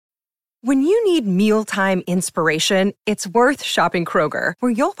When you need mealtime inspiration, it's worth shopping Kroger,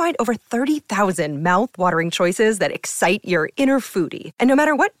 where you'll find over 30,000 mouth-watering choices that excite your inner foodie. And no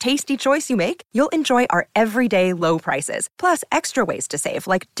matter what tasty choice you make, you'll enjoy our everyday low prices, plus extra ways to save,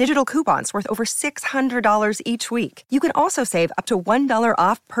 like digital coupons worth over $600 each week. You can also save up to $1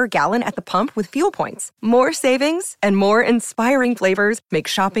 off per gallon at the pump with fuel points. More savings and more inspiring flavors make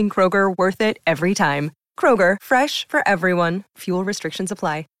shopping Kroger worth it every time. Kroger, fresh for everyone. Fuel restrictions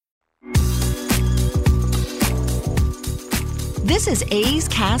apply. This is A's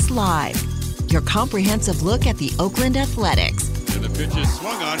Cast Live, your comprehensive look at the Oakland Athletics. And the pitch is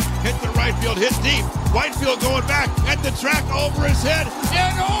swung on, hit the right field, hit deep. Whitefield going back at the track, over his head,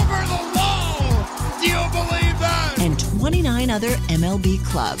 and over the wall. Do you believe that? And 29 other MLB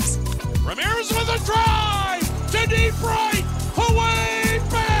clubs. Ramirez with a drive to deep right, away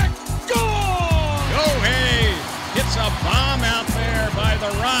back, gone. Gohei hits a bomb out there by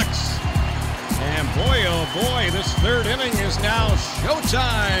the Rocks. And boy, oh boy, this third inning is now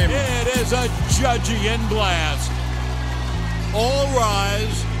showtime. It is a Judgian blast. All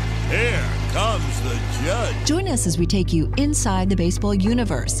rise. Here comes the judge. Join us as we take you inside the baseball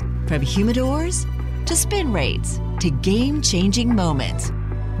universe, from humidors to spin rates to game-changing moments.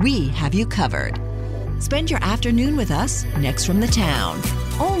 We have you covered. Spend your afternoon with us next from the town,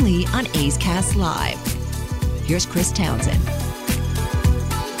 only on A's Cast Live. Here's Chris Townsend.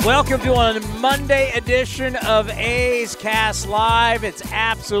 Welcome to a Monday edition of A's Cast Live. It's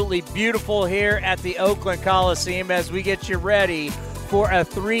absolutely beautiful here at the Oakland Coliseum as we get you ready for a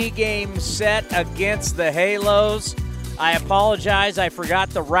 3-game set against the Halos. I apologize, I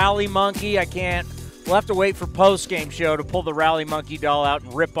forgot the Rally Monkey. We'll have to wait for post-game show to pull the Rally Monkey doll out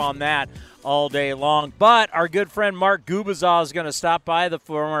and rip on that all day long. But our good friend Mark Gubicza is going to stop by, the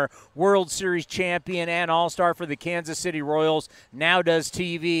former World Series champion and All-Star for the Kansas City Royals, now does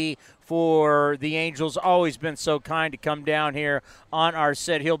TV for the Angels. Always been so kind to come down here on our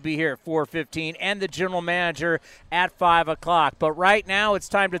set. He'll be here at 4:15, and the general manager at 5 o'clock. But right now it's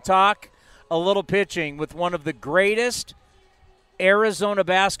time to talk a little pitching with one of the greatest Arizona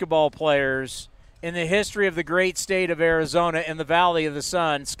basketball players in the history of the great state of Arizona in the Valley of the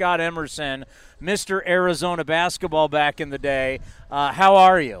Sun, Scott Emerson, Mr. Arizona basketball back in the day. How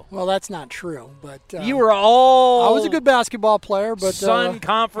are you? Well, that's not true, but you were all. I was a good basketball player, but Sun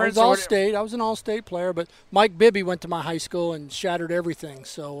Conference. I was all-state. I was an all-state player, but Mike Bibby went to my high school and shattered everything.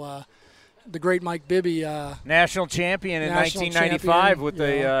 So the great Mike Bibby, national champion in 1995 with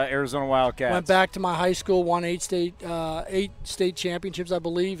the Arizona Wildcats. Went back to my high school, won eight state championships, I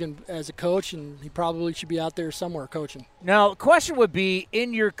believe, and as a coach, and he probably should be out there somewhere coaching. Now, the question would be,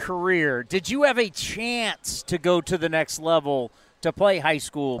 in your career, did you have a chance to go to the next level to play high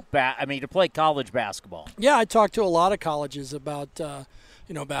school, to play college basketball? Yeah, I talked to a lot of colleges about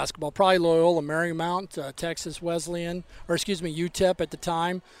basketball. Probably Loyola Marymount, Texas Wesleyan, UTEP at the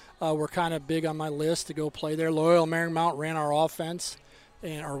time. Were kind of big on my list to go play there. Loyola Marymount ran our offense,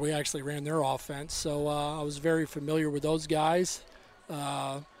 or we actually ran their offense. So I was very familiar with those guys.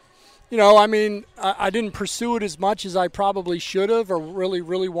 I didn't pursue it as much as I probably should have or really,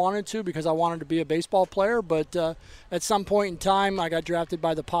 really wanted to because I wanted to be a baseball player. But at some point in time, I got drafted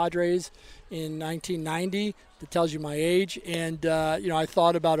by the Padres in 1990. That tells you my age. And, I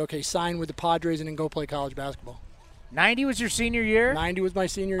thought about, sign with the Padres and then go play college basketball. 90 was your senior year? 90 was my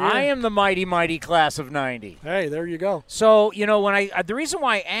senior year. I am the mighty, mighty class of 90. Hey, there you go. So, the reason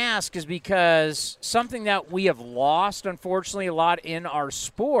why I ask is because something that we have lost, unfortunately, a lot in our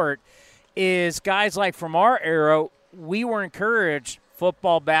sport is guys like from our era, we were encouraged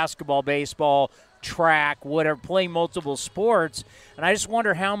football, basketball, baseball, track, whatever, play multiple sports. And I just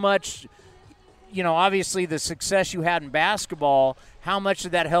wonder how much, obviously the success you had in basketball, how much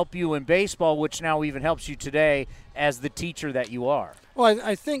did that help you in baseball, which now even helps you today as the teacher that you are? Well,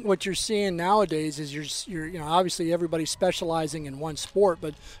 I think what you're seeing nowadays is you're obviously everybody's specializing in one sport,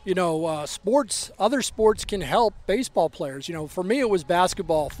 but other sports can help baseball players. For me it was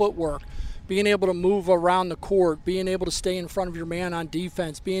basketball, footwork, being able to move around the court, being able to stay in front of your man on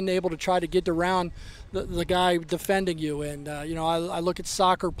defense, being able to try to get around the guy defending you. And, I look at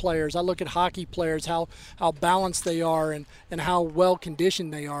soccer players, I look at hockey players, how balanced they are and how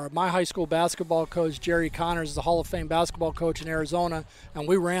well-conditioned they are. My high school basketball coach, Jerry Connors, is the Hall of Fame basketball coach in Arizona, and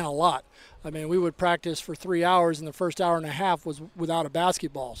we ran a lot. We would practice for 3 hours, and the first hour and a half was without a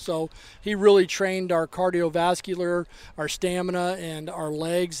basketball. So he really trained our cardiovascular, our stamina, and our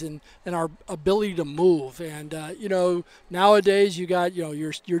legs, and our ability to move. And nowadays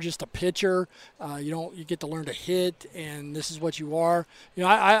you're just a pitcher. You get to learn to hit, and this is what you are.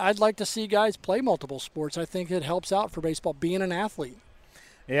 I'd like to see guys play multiple sports. I think it helps out for baseball, being an athlete.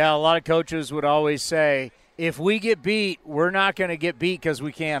 Yeah, a lot of coaches would always say, if we get beat, we're not going to get beat because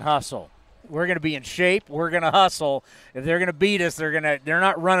we can't hustle. We're going to be in shape. We're going to hustle. If they're going to beat us, they're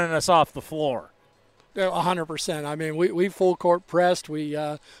not running us off the floor. 100%. I mean, we full court pressed. We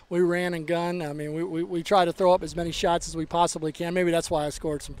ran and gunned. I mean, we try to throw up as many shots as we possibly can. Maybe that's why I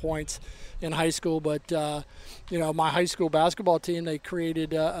scored some points in high school. But, my high school basketball team, they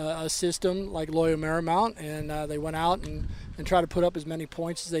created a system like Loyola Marymount, and they went out and tried to put up as many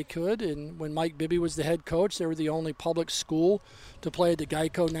points as they could. And when Mike Bibby was the head coach, they were the only public school to play at the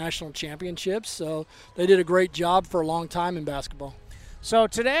Geico National Championships. So they did a great job for a long time in basketball. So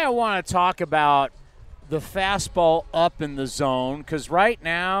today I want to talk about the fastball up in the zone, because right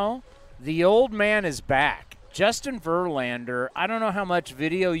now the old man is back. Justin Verlander, I don't know how much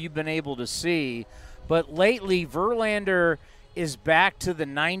video you've been able to see, but lately Verlander is back to the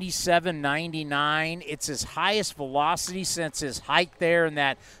 97, 99. It's his highest velocity since his hike there in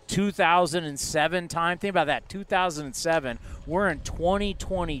that 2007 time. Think about that, 2007. We're in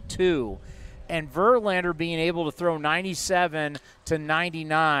 2022. And Verlander being able to throw 97 to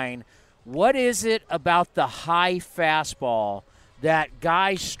 99. What is it about the high fastball that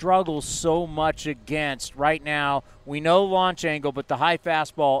guys struggle so much against right now? We know launch angle, but the high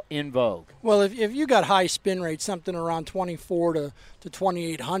fastball in vogue. Well, if you got high spin rate, something around 24 to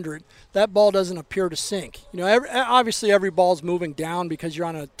 2,800, that ball doesn't appear to sink. Obviously every ball's moving down because you're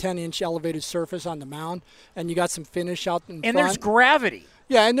on a 10-inch elevated surface on the mound, and you got some finish out in front. And there's gravity.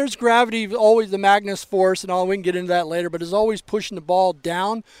 Yeah, and there's gravity, always the Magnus force and all. We can get into that later, but it's always pushing the ball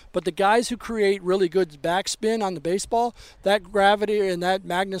down. But the guys who create really good backspin on the baseball, that gravity and that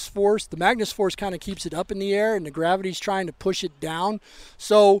Magnus force, the Magnus force kind of keeps it up in the air, and the gravity's trying to push it down.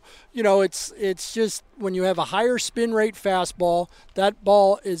 So, it's just when you have a higher spin rate fastball, that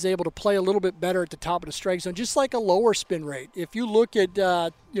ball is able to play a little bit better at the top of the strike zone, just like a lower spin rate. If you look at,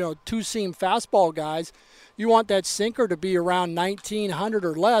 two-seam fastball guys, you want that sinker to be around 1,900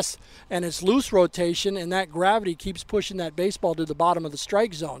 or less, and it's loose rotation, and that gravity keeps pushing that baseball to the bottom of the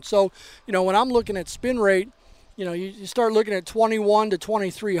strike zone. So, when I'm looking at spin rate, you start looking at 21 to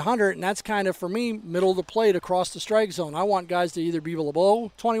 2,300, and that's kind of, for me, middle of the plate across the strike zone. I want guys to either be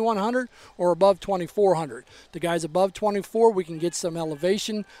below 2,100 or above 2,400. The guys above 24, we can get some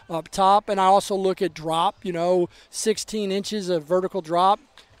elevation up top, and I also look at drop, 16 inches of vertical drop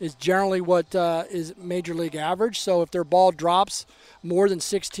is generally what is major league average. So if their ball drops more than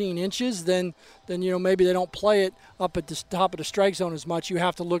 16 inches, then maybe they don't play it up at the top of the strike zone as much. You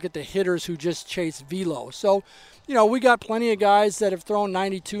have to look at the hitters who just chase velo. So, we got plenty of guys that have thrown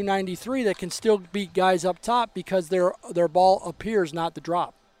 92, 93 that can still beat guys up top because their ball appears not to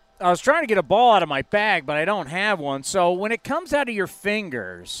drop. I was trying to get a ball out of my bag, but I don't have one. So when it comes out of your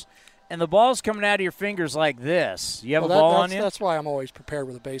fingers, and the ball's coming out of your fingers like this, you have a ball on you? That's why I'm always prepared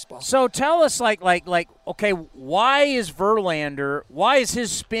with a baseball. So tell us, okay, why is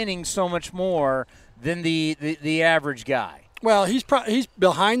his spinning so much more than the average guy? Well, he's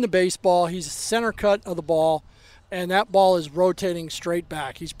behind the baseball. He's center cut of the ball, and that ball is rotating straight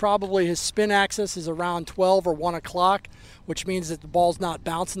back. His spin axis is around 12 or 1 o'clock, which means that the ball's not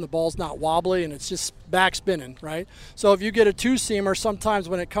bouncing, the ball's not wobbly, and it's just back spinning, right? So if you get a two-seamer, sometimes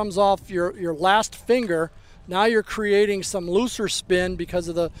when it comes off your last finger, now you're creating some looser spin because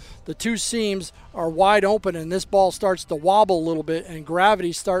of the two seams are wide open, and this ball starts to wobble a little bit, and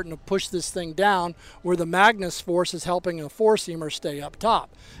gravity's starting to push this thing down where the Magnus force is helping a four-seamer stay up top.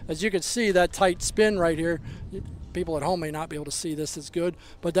 As you can see, that tight spin right here, people at home may not be able to see this as good,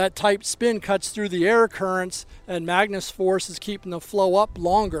 but that tight spin cuts through the air currents, and Magnus force is keeping the flow up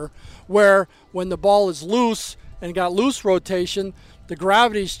longer, where when the ball is loose and got loose rotation, the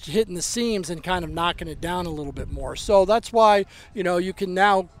gravity's hitting the seams and kind of knocking it down a little bit more. So that's why, you can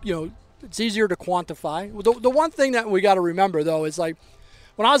now, it's easier to quantify. The one thing that we got to remember, though, is like,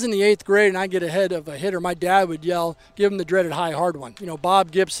 when I was in the 8th grade and I get ahead of a hitter, my dad would yell, give him the dreaded high hard one. Bob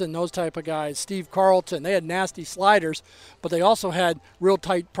Gibson, those type of guys, Steve Carlton, they had nasty sliders, but they also had real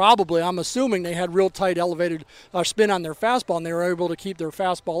tight, I'm assuming they had real tight elevated spin on their fastball, and they were able to keep their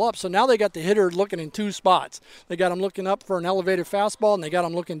fastball up. So now they got the hitter looking in two spots. They got him looking up for an elevated fastball, and they got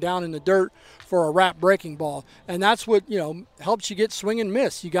him looking down in the dirt for a wrap breaking ball. And that's what, helps you get swing and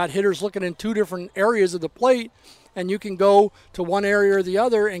miss. You got hitters looking in two different areas of the plate, and you can go to one area or the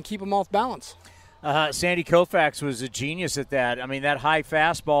other and keep them off balance. Sandy Koufax was a genius at that. I mean, that high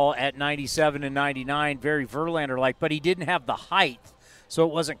fastball at 97 and 99, very Verlander-like, but he didn't have the height, so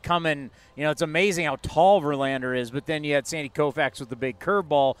it wasn't coming. It's amazing how tall Verlander is, but then you had Sandy Koufax with the big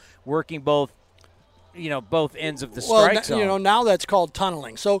curveball working both both ends of the strike zone. Now that's called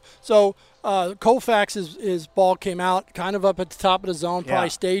tunneling. So Koufax's ball came out kind of up at the top of the zone, probably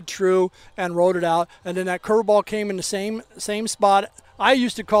stayed true and rode it out, and then that curveball came in the same spot. I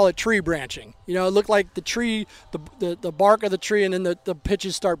used to call it tree branching. It looked like the tree, the bark of the tree, and then the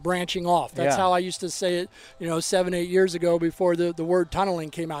pitches start branching off. That's how I used to say it, 7-8 years ago before the word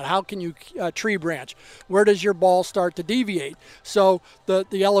tunneling came out. How can you tree branch? Where does your ball start to deviate? So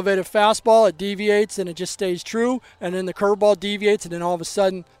the elevated fastball, it deviates and it just stays true, and then the curveball deviates, and then all of a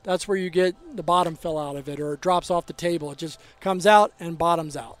sudden that's where you get the bottom fell out of it, or it drops off the table. It just comes out and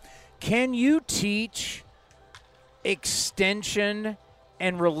bottoms out. Can you teach extension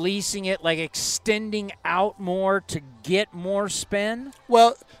and releasing it, like extending out more to get more spin?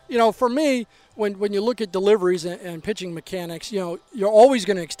 Well, for me, when you look at deliveries and pitching mechanics, you're always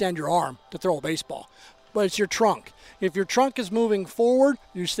going to extend your arm to throw a baseball, but it's your trunk. If your trunk is moving forward,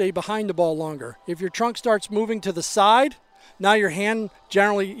 you stay behind the ball longer. If your trunk starts moving to the side, now your hand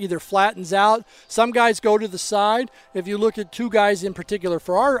generally either flattens out. Some guys go to the side. If you look at two guys in particular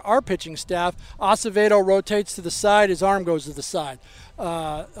for our pitching staff, Acevedo rotates to the side, his arm goes to the side.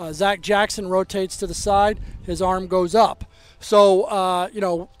 Zach Jackson rotates to the side, his arm goes up. So,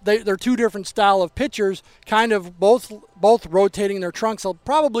 they're two different style of pitchers, kind of both rotating their trunks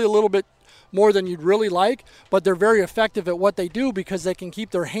probably a little bit more than you'd really like, but they're very effective at what they do because they can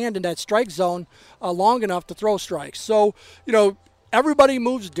keep their hand in that strike zone long enough to throw strikes. So, everybody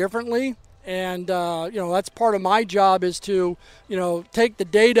moves differently, and, that's part of my job is to, take the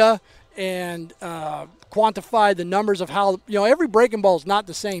data and quantify the numbers of how, every breaking ball is not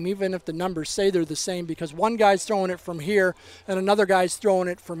the same, even if the numbers say they're the same, because one guy's throwing it from here and another guy's throwing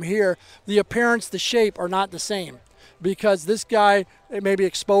it from here. The appearance, the shape are not the same, because this guy maybe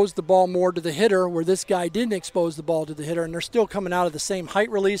exposed the ball more to the hitter where this guy didn't expose the ball to the hitter, and they're still coming out of the same height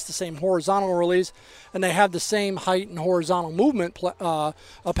release, the same horizontal release, and they have the same height and horizontal movement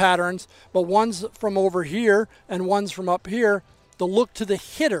patterns, but one's from over here and one's from up here. The look to the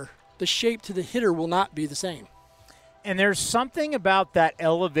hitter, the shape to the hitter will not be the same. And there's something about that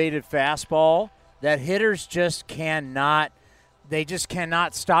elevated fastball that hitters just cannot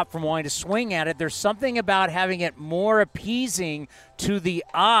stop from wanting to swing at it. There's something about having it more appeasing to the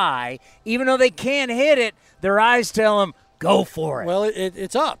eye. Even though they can't hit it, their eyes tell them, go for it. Well,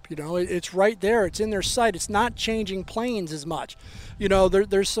 it's up. It's right there. It's in their sight. It's not changing planes as much.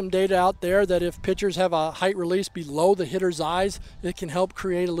 There's some data out there that if pitchers have a height release below the hitter's eyes, it can help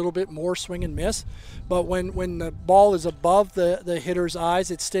create a little bit more swing and miss. But when the ball is above the hitter's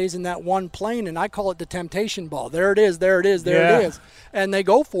eyes, it stays in that one plane, and I call it the temptation ball. There it is, there it is, there it is. And they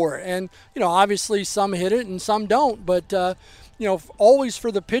go for it. And, obviously some hit it and some don't. But, always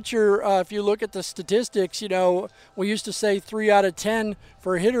for the pitcher, if you look at the statistics, we used to say 3 out of 10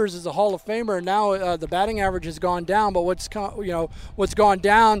 for hitters is a Hall of Famer. And now the batting average has gone down, but what's gone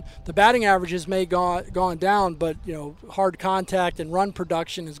down, the batting averages may gone down, but hard contact and run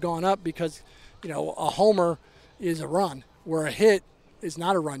production has gone up because a homer is a run, where a hit is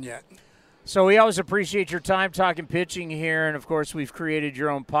not a run yet. So we always appreciate your time talking pitching here, and of course we've created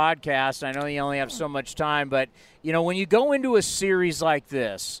your own podcast. I know you only have so much time, but when you go into a series like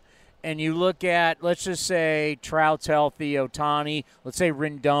this and you look at, let's just say Trout's healthy, Ohtani, let's say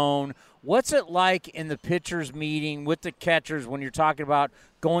Rendon, what's it like in the pitchers meeting with the catchers when you're talking about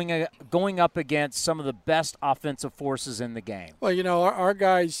going up against some of the best offensive forces in the game? Well, our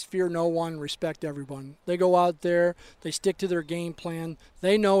guys fear no one, respect everyone. They go out there, they stick to their game plan.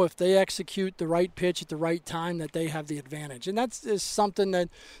 They know if they execute the right pitch at the right time that they have the advantage. And that's is something that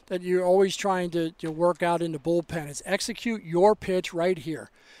you're always trying to work out in the bullpen is execute your pitch right here.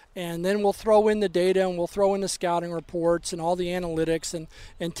 And then we'll throw in the data and we'll throw in the scouting reports and all the analytics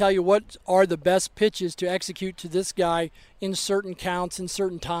and tell you what are the best pitches to execute to this guy in certain counts and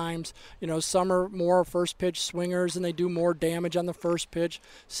certain times. Some are more first pitch swingers and they do more damage on the first pitch.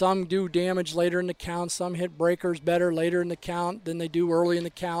 Some do damage later in the count. Some hit breakers better later in the count than they do early in the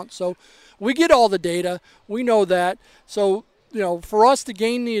count. So we get all the data. We know that. So, for us to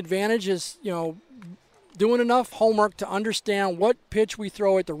gain the advantage is, doing enough homework to understand what pitch we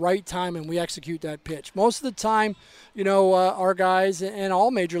throw at the right time and we execute that pitch. Most of the time, our guys and all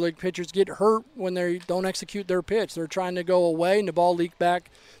major league pitchers get hurt when they don't execute their pitch. They're trying to go away and the ball leaks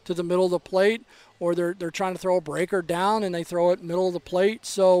back to the middle of the plate, or they're trying to throw a breaker down and they throw it middle of the plate.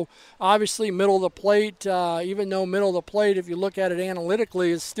 So obviously middle of the plate, even though middle of the plate, if you look at it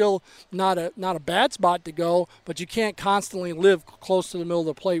analytically, is still not a bad spot to go, but you can't constantly live close to the middle of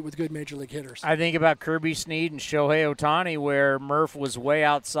the plate with good major league hitters. I think about Kirby Snead and Shohei Ohtani, where Murph was way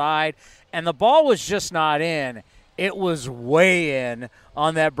outside and the ball was just not in. it was way in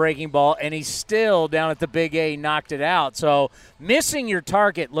on that breaking ball, and he still, down at the Big A, knocked it out. So missing your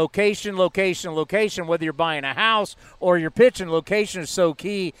target, location, whether you're buying a house or you're pitching, location is so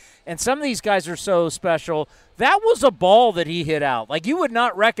key. And some of these guys are so special. That was a ball that he hit out. Like, you would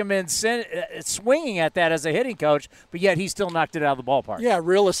not recommend swinging at that as a hitting coach, but yet he still knocked it out of the ballpark. Yeah,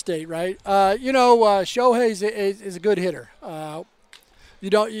 real estate, right? Shohei is a good hitter. You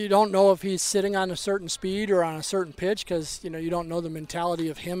don't know if he's sitting on a certain speed or on a certain pitch because, you don't know the mentality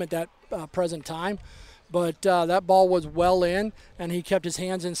of him at that present time. But that ball was well in, and he kept his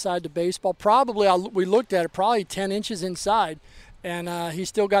hands inside the baseball. We looked at it, probably 10 inches inside, and he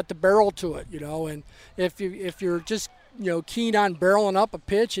still got the barrel to it, And if you're just, keen on barreling up a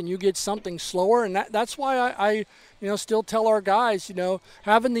pitch and you get something slower, and that's why I still tell our guys,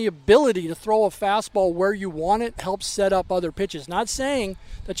 having the ability to throw a fastball where you want it helps set up other pitches. Not saying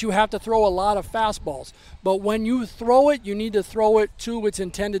that you have to throw a lot of fastballs, but when you throw it, you need to throw it to its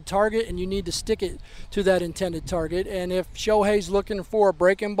intended target, and you need to stick it to that intended target. And if Shohei's looking for a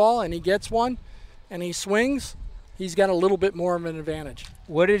breaking ball and he gets one and he swings, he's got a little bit more of an advantage.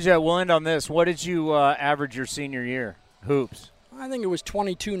 We'll end on this. What did you average your senior year? Hoops. I think it was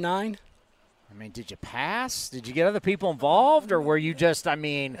 22.9. I mean, did you pass? Did you get other people involved, or were you just, hey,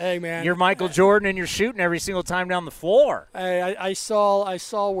 man, you're Michael Jordan and you're shooting every single time down the floor? I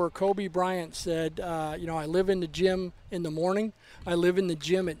saw where Kobe Bryant said, I live in the gym in the morning, I live in the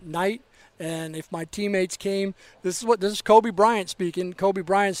gym at night, and if my teammates came, this is Kobe Bryant speaking. Kobe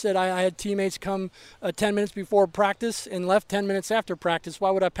Bryant said, I had teammates come 10 minutes before practice and left 10 minutes after practice. Why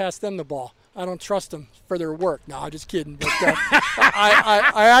would I pass them the ball? I don't trust them for their work. No, I'm just kidding. But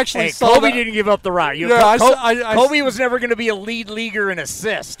I actually saw Kobe that. didn't give up the rock. Kobe was never going to be a lead leaguer in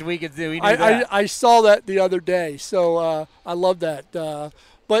assist. We knew that. I saw that the other day, so I love that.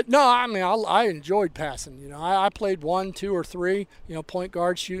 But no, I enjoyed passing. I played 1, 2, or 3. Point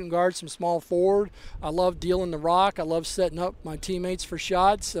guard, shooting guard, some small forward. I love dealing the rock. I love setting up my teammates for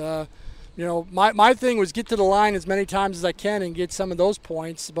shots. My thing was get to the line as many times as I can and get some of those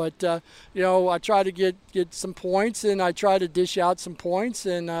points. But, I try to get some points, and I try to dish out some points.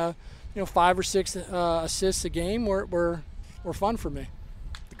 And, 5 or 6 assists a game were fun for me.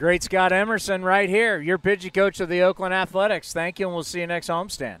 The great Scott Emerson right here. You're pitching coach of the Oakland Athletics. Thank you, and we'll see you next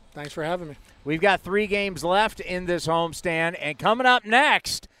homestand. Thanks for having me. We've got 3 games left in this homestand. And coming up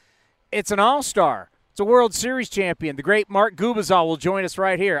next, it's an all-star. It's a World Series champion. The great Mark Gubicza will join us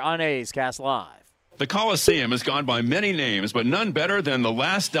right here on A's Cast Live. The Coliseum has gone by many names, but none better than the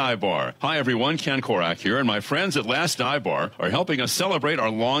Last Dive Bar. Hi, everyone. Ken Korak here, and my friends at Last Dive Bar are helping us celebrate our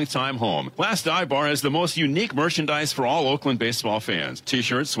longtime home. Last Dive Bar has the most unique merchandise for all Oakland baseball fans.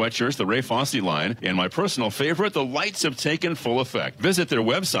 T-shirts, sweatshirts, the Ray Fosse line, and my personal favorite, the lights have taken full effect. Visit their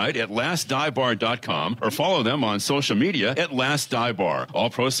website at lastdivebar.com or follow them on social media at Last Dive Bar.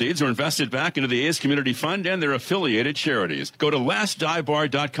 All proceeds are invested back into the A's Community Fund and their affiliated charities. Go to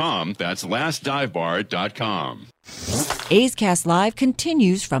lastdivebar.com. That's lastdivebar.com. A's Cast Live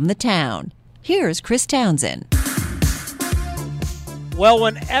continues from the town. Here's Chris Townsend. Well,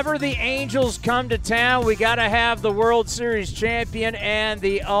 whenever the Angels come to town, we got to have the World Series champion and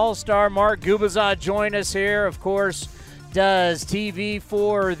the All-Star Mark Gubicza join us here. Of course, does TV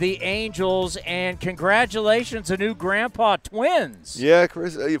for the Angels, and congratulations to new Grandpa twins. Yeah,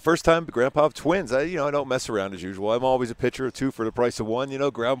 Chris, first time Grandpa twins. I don't mess around as usual. I'm always a pitcher of 2 for the price of 1.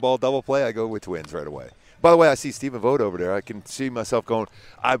 Ground ball, double play, I go with twins right away. By the way, I see Stephen Vogt over there. I can see myself going,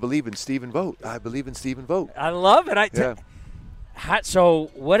 I believe in Stephen Vogt. I believe in Stephen Vogt. I love it.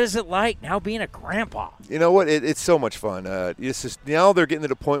 So what is it like now being a grandpa? You know what? It's so much fun. Now they're getting to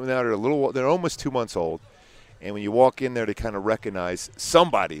the point now they're almost 2 months old. And when you walk in there, they kind of recognize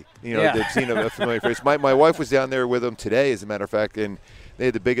somebody, they've seen a familiar face. My wife was down there with them today, as a matter of fact, and they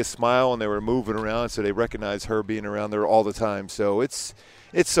had the biggest smile, and they were moving around, so they recognize her being around there all the time. So it's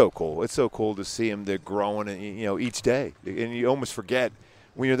so cool. It's so cool to see them. They're growing, each day. And you almost forget.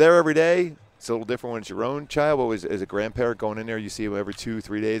 When you're there every day, it's a little different when it's your own child. But as a grandparent going in there, you see them every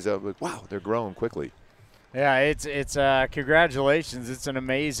 2-3 days. I'm like, wow, they're growing quickly. Yeah, it's congratulations. It's an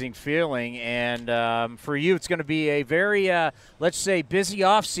amazing feeling, and for you, it's going to be a very, let's say, busy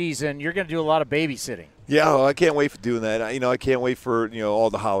off season. You're going to do a lot of babysitting. Yeah, well, I can't wait for doing that. I can't wait for all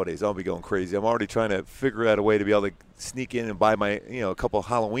the holidays. I'll be going crazy. I'm already trying to figure out a way to be able to sneak in and buy my a couple of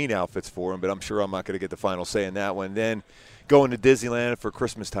Halloween outfits for him, but I'm sure I'm not going to get the final say in that one. Then going to Disneyland for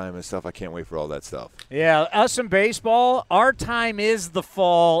Christmas time and stuff. I can't wait for all that stuff. Yeah, us in baseball, our time is the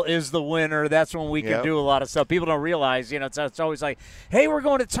fall, is the winter. That's when we can do a lot of stuff. People don't realize, it's always like, hey, we're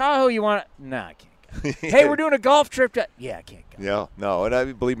going to Tahoe. You want to? No, I can't Hey, we're doing a golf trip. Yeah, I can't go. Yeah, no,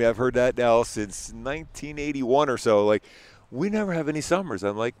 and believe me, I've heard that now since 1981 or so. Like, we never have any summers.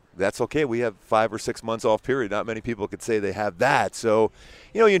 I'm like, that's okay. We have 5 or 6 months off period. Not many people could say they have that. So,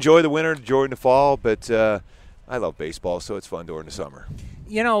 you enjoy the winter, enjoy the fall, but I love baseball, so it's fun during the summer.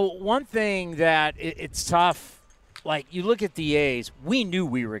 One thing that it's tough, like you look at the A's, we knew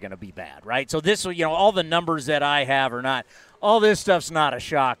we were going to be bad, right? So this, all the numbers that I have are not, all this stuff's not a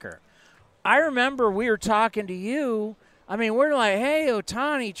shocker. I remember we were talking to you. I mean, we're like, hey,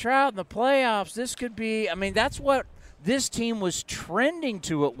 Ohtani, Trout in the playoffs, this could be, that's what this team was trending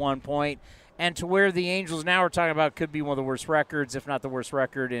to at one point, and to where the Angels now are talking about could be one of the worst records, if not the worst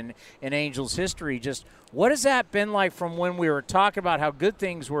record in Angels history. Just what has that been like from when we were talking about how good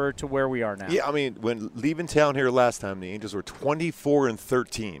things were to where we are now? Yeah, when leaving town here last time, the Angels were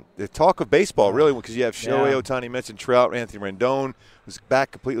 24-13. The talk of baseball, really, because you have Shohei Ohtani, mentioned Trout, Anthony Rendon was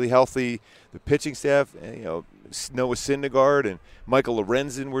back completely healthy. The pitching staff, Noah Syndergaard and Michael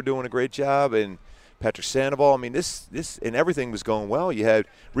Lorenzen were doing a great job, and Patrick Sandoval. This and everything was going well. You had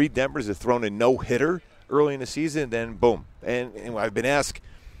Reed Detmers had thrown a no-hitter early in the season, then boom. And I've been asked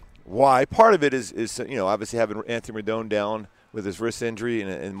why. Part of it is obviously having Anthony Rendon down with his wrist injury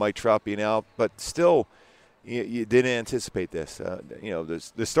and Mike Trout being out, but still you didn't anticipate this.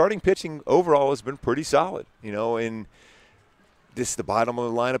 The starting pitching overall has been pretty solid. And the bottom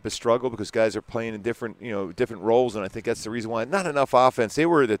of the lineup has struggled because guys are playing in different roles, and I think that's the reason why. Not enough offense. They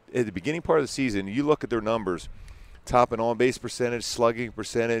were at the beginning part of the season. You look at their numbers, top and on-base percentage, slugging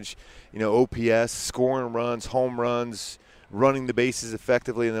percentage, OPS, scoring runs, home runs, running the bases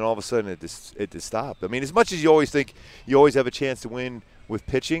effectively, and then all of a sudden it just stopped. As much as you always think you always have a chance to win with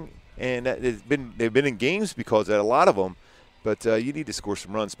pitching, and they've been in games because of that, a lot of them, but you need to score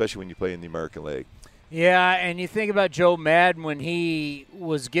some runs, especially when you play in the American League. Yeah, and you think about Joe Maddon when he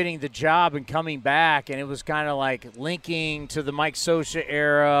was getting the job and coming back, and it was kind of like linking to the Mike Scioscia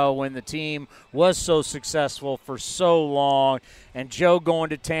era when the team was so successful for so long, and Joe going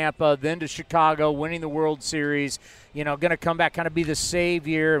to Tampa, then to Chicago, winning the World Series, going to come back, kind of be the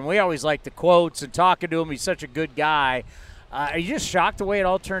savior, and we always like the quotes and talking to him. He's such a good guy. Are you just shocked the way it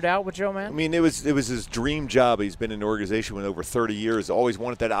all turned out with Joe Maddon? It was his dream job. He's been in an organization with over 30 years. Always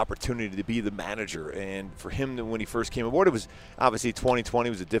wanted that opportunity to be the manager. And for him, when he first came aboard, it was obviously 2020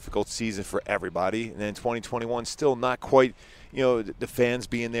 was a difficult season for everybody. And then 2021 still not quite, the fans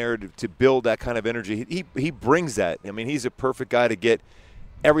being there to build that kind of energy. He brings that. He's a perfect guy to get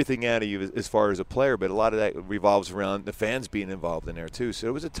everything out of you as far as a player, but a lot of that revolves around the fans being involved in there too. So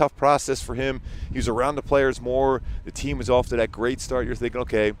it was a tough process for him. He was around the players more. The team was off to that great start. You're thinking,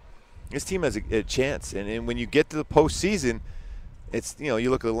 okay, this team has a chance. And when you get to the postseason, it's you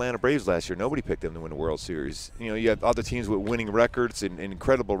look at the Atlanta Braves last year. Nobody picked them to win the World Series. You have other teams with winning records and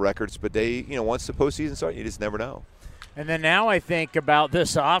incredible records, but they once the postseason starts, you just never know. And then now I think about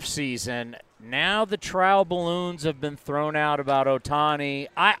this offseason. Now the trial balloons have been thrown out about Ohtani.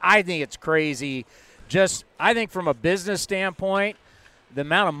 I think it's crazy. I think from a business standpoint, the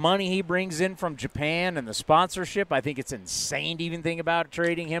amount of money he brings in from Japan and the sponsorship, I think it's insane to even think about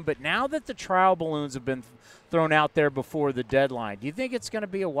trading him. But now that the trial balloons have been thrown out there before the deadline, do you think it's going to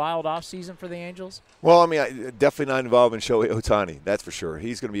be a wild offseason for the Angels? Well, definitely not involved in Shohei Ohtani, that's for sure.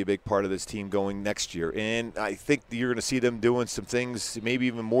 He's going to be a big part of this team going next year. And I think you're going to see them doing some things, maybe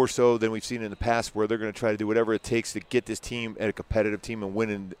even more so than we've seen in the past, where they're going to try to do whatever it takes to get this team at a competitive team and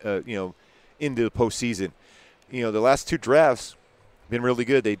win into the postseason. The last two drafts been really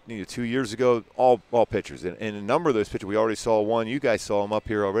good. They 2 years ago, all pitchers. And a number of those pitchers, we already saw one. You guys saw him up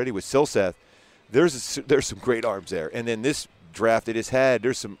here already with Silseth. There's some great arms there. And then this draft it has had,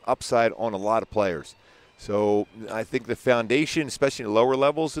 there's some upside on a lot of players. So I think the foundation, especially in the lower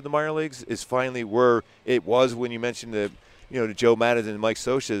levels of the minor leagues, is finally where it was when you mentioned the Joe Maddon and Mike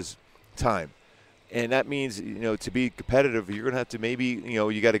Scioscia's time. And that means, to be competitive, you're going to have to maybe,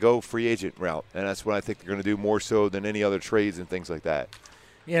 you got to go free agent route. And that's what I think they're going to do more so than any other trades and things like that.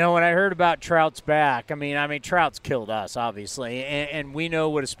 When I heard about Trout's back, Trout's killed us, obviously. And we know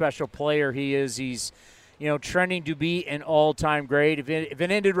what a special player he is. He's, trending to be an all-time great. If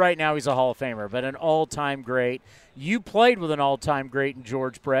it ended right now, he's a Hall of Famer, but an all-time great. You played with an all-time great in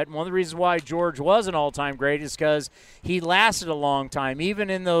George Brett. And one of the reasons why George was an all-time great is because he lasted a long time. Even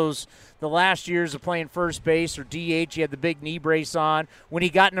in the last years of playing first base or DH, he had the big knee brace on. When he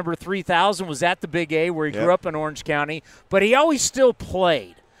got number 3,000, was at the Big A where he grew up in Orange County. But he always still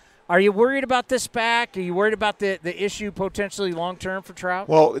played. Are you worried about this back? Are you worried about the issue potentially long-term for Trout?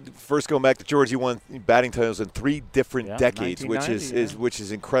 Well, first going back to George, he won batting titles in 3 different decades, which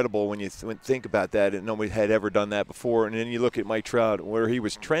is incredible when you think about that. And nobody had ever done that before. And then you look at Mike Trout, where he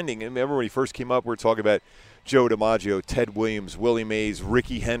was trending. And remember when he first came up, we were talking about Joe DiMaggio, Ted Williams, Willie Mays,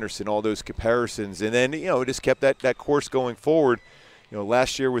 Ricky Henderson, all those comparisons. And then, just kept that course going forward.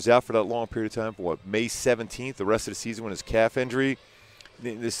 Last year was out for that long period of time, for May 17th, the rest of the season when his calf injury.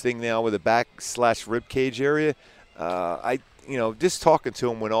 This thing now with the back/rib cage area. Just talking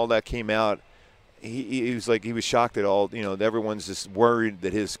to him when all that came out, he was like, he was shocked at all. Everyone's just worried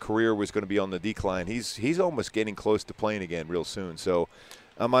that his career was going to be on the decline. He's almost getting close to playing again real soon. So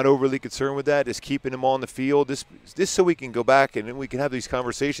I'm not overly concerned with that. Just keeping him on the field, just so we can go back and we can have these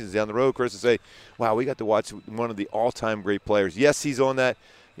conversations down the road, Chris, and say, wow, we got to watch one of the all-time great players. Yes, he's on that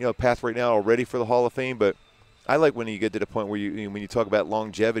path right now already for the Hall of Fame, but I like when you get to the point where when you talk about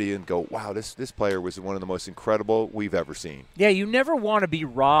longevity and go, wow, this player was one of the most incredible we've ever seen. Yeah, you never want to be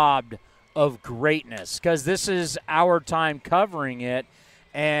robbed of greatness because this is our time covering it,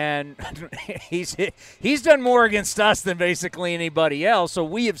 and he's done more against us than basically anybody else, so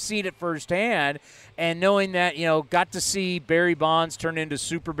we have seen it firsthand. And knowing that, got to see Barry Bonds turn into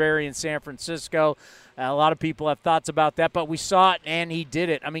Super Barry in San Francisco. A lot of people have thoughts about that, but we saw it, and he did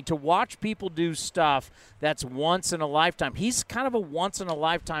it. I mean, to watch people do stuff that's once in a lifetime. He's kind of a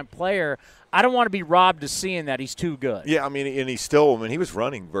once-in-a-lifetime player. I don't want to be robbed of seeing that. He's too good. Yeah, and he was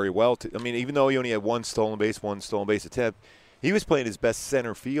running very well. Even though he only had one stolen base attempt, he was playing his best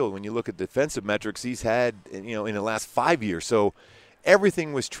center field. When you look at defensive metrics he's had, in the last 5 years. So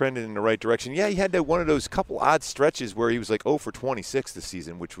everything was trending in the right direction. Yeah, he had one of those couple odd stretches where he was like 0 for 26 this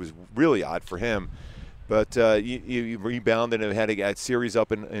season, which was really odd for him. But you rebounded and had a series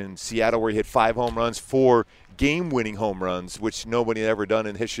up in Seattle where he hit 5 home runs, 4 game-winning home runs, which nobody had ever done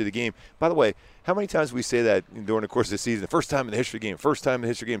in the history of the game. By the way, how many times we say that during the course of the season? First time in the history of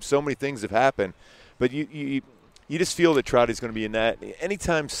the game, So many things have happened. But you just feel that Trout is going to be in that.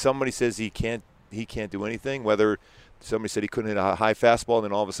 Anytime somebody says he can't do anything, whether somebody said he couldn't hit a high fastball and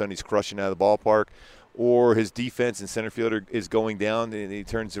then all of a sudden he's crushing out of the ballpark, or his defense and center fielder is going down and he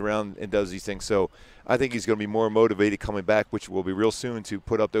turns around and does these things. So I think he's going to be more motivated coming back, which will be real soon, to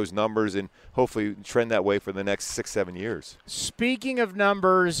put up those numbers and hopefully trend that way for the next 6-7 years. Speaking of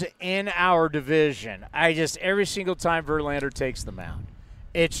numbers in our division, every single time Verlander takes the mound,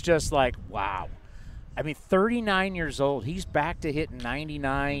 it's just like, wow. 39 years old. He's back to hitting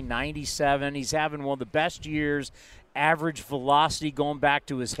 99, 97. He's having one of the best years, average velocity going back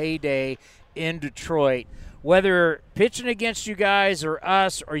to his heyday in Detroit. Whether pitching against you guys or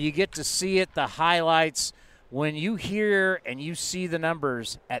us, or you get to see it, the highlights, when you hear and you see the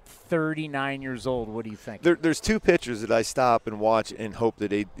numbers at 39 years old, what do you think? There's 2 pitchers that I stop and watch and hope that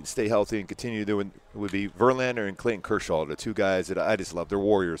they stay healthy and continue to do. It would be Verlander and Clayton Kershaw, the 2 guys that I just love. They're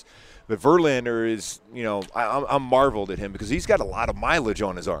warriors. But Verlander is, I'm marveled at him because he's got a lot of mileage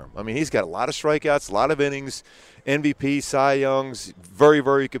on his arm. He's got a lot of strikeouts, a lot of innings, MVP, Cy Youngs, very,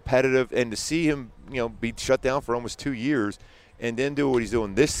 very competitive. And to see him, be shut down for almost 2 years and then do what he's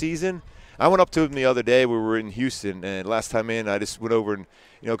doing this season. I went up to him the other day. We were in Houston, and last time in, I just went over and,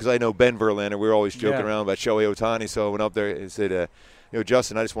 because I know Ben Verlander, we were always joking around about Shohei Ohtani. So I went up there and said,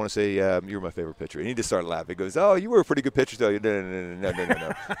 Justin, I just want to say you're my favorite pitcher. And he just started laughing. He goes, oh, you were a pretty good pitcher, though.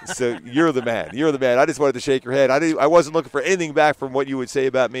 No. So you're the man. You're the man. I just wanted to shake your head. I wasn't looking for anything back from what you would say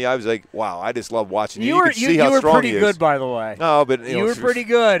about me. I was like, wow, I just love watching you. You see how strong he is. You were pretty good, by the way. No, but you were pretty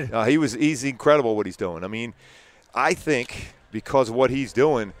good. He's incredible what he's doing. I think because of what he's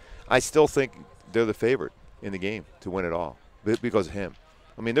doing, I still think they're the favorite in the game to win it all because of him.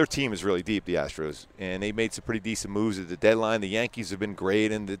 Their team is really deep, the Astros, and they made some pretty decent moves at the deadline. The Yankees have been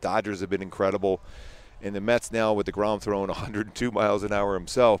great, and the Dodgers have been incredible. And the Mets now with DeGrom throwing 102 miles an hour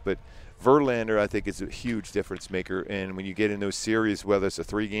himself. But Verlander, I think, is a huge difference maker. And when you get in those series, whether it's a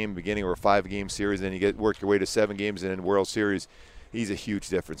 3-game beginning or a 5-game series, then you work your way to 7 games and then World Series, he's a huge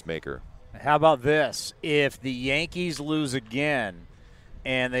difference maker. How about this? If the Yankees lose again,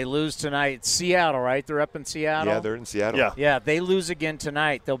 and they lose tonight, Seattle, right? They're up in Seattle? Yeah, they're in Seattle. Yeah, they lose again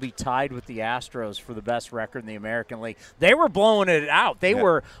tonight. They'll be tied with the Astros for the best record in the American League. They were blowing it out. They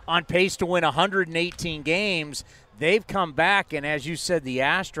were on pace to win 118 games. They've come back, and as you said, the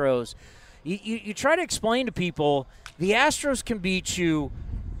Astros, you try to explain to people, the Astros can beat you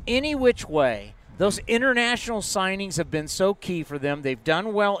any which way. Those international signings have been so key for them. They've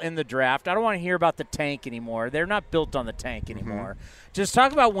done well in the draft. I don't want to hear about the tank anymore. They're not built on the tank anymore. Just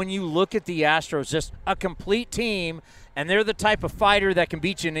talk about when you look at the Astros, just a complete team, and they're the type of fighter that can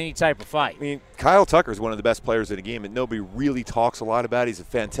beat you in any type of fight. I mean, Kyle Tucker is one of the best players in the game, and nobody really talks a lot about. He's a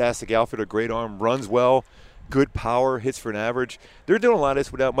fantastic outfitter, great arm, runs well, good power, hits for an average. They're doing a lot of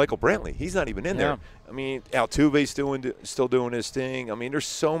this without Michael Brantley. He's not even in there. I mean, Altuve's still doing his thing. I mean, there's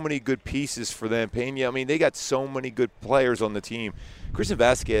so mena good pieces for them. Pena, I mean, they got so many good players on the team. Christian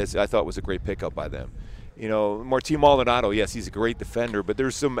Vasquez, I thought, was a great pickup by them. You know, Martin Maldonado, yes, he's a great defender, but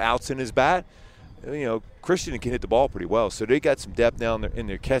there's some outs in his bat. You know, Christian can hit the ball pretty well, so they got some depth now in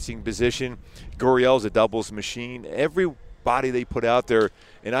their catching position. Gurriel's a doubles machine. Everybody they put out there,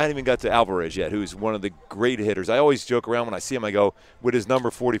 and I haven't even got to Alvarez yet, who's one of the great hitters. I always joke around when I see him. I go, with his number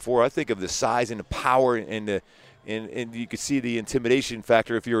 44, I think of the size and the power and you can see the intimidation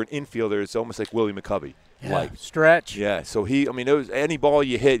factor. If you're an infielder, it's almost like Willie McCovey. Like stretch. Yeah, so any ball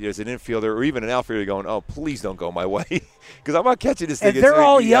you hit as an infielder or even an outfielder going, oh, please don't go my way, because I'm not catching this thing. And they're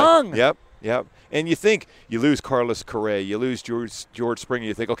all young. Yep. And you think you lose Carlos Correa, you lose George Springer,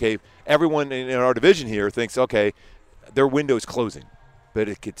 you think, okay, everyone in our division here thinks, okay, their window's closing. But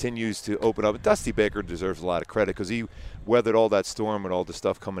it continues to open up. Dusty Baker deserves a lot of credit because he weathered all that storm and all the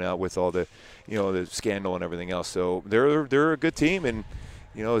stuff coming out with all the, the scandal and everything else. So they're a good team, and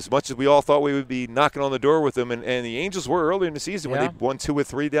as much as we all thought we would be knocking on the door with them, and the Angels were earlier in the season when they won 2 or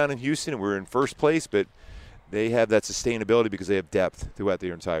 3 down in Houston and were in first place, but they have that sustainability because they have depth throughout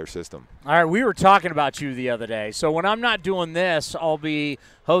their entire system. All right, we were talking about you the other day. So when I'm not doing this, I'll be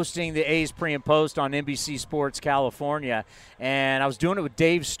hosting the A's Pre and Post on NBC Sports California, and I was doing it with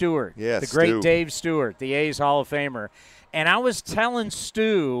Dave Stewart, the great Dave Stewart, the A's Hall of Famer. And I was telling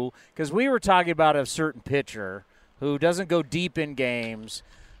Stu, because we were talking about a certain pitcher who doesn't go deep in games,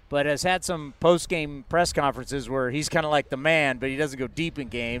 but has had some post-game press conferences where he's kind of like the man, but he doesn't go deep in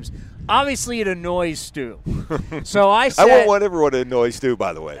games. Obviously, it annoys Stu. So I said, I won't want everyone to annoy Stu,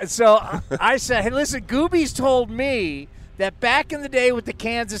 by the way. So I said, hey, listen, Gooby's told me that back in the day with the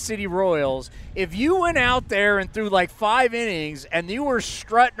Kansas City Royals, if you went out there and threw like 5 innings and you were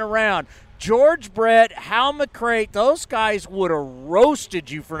strutting around, George Brett, Hal McCray, those guys would have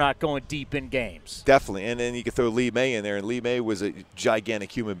roasted you for not going deep in games. Definitely. And then you could throw Lee May in there, and Lee May was a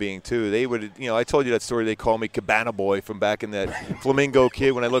gigantic human being too. They would, I told you that story. They called me Cabana Boy from back in that Flamingo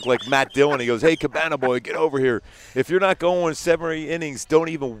Kid when I looked like Matt Dillon. He goes, hey, Cabana Boy, get over here. If you're not going 7 or 8 innings, don't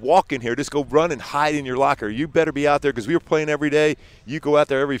even walk in here. Just go run and hide in your locker. You better be out there because we were playing every day. You go out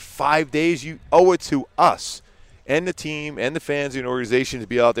there every 5 days. You owe it to us and the team and the fans and the organization to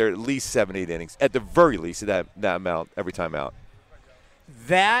be out there at least 7, 8 innings, at the very least, that amount every time out.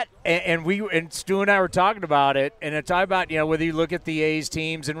 That, and Stu and I were talking about it, and it's about, whether you look at the A's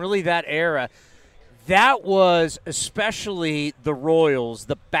teams and really that era, that was especially the Royals,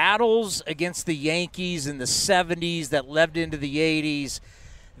 the battles against the Yankees in the 70s that led into the 80s.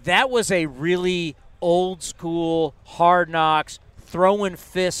 That was a really old school, hard knocks, throwing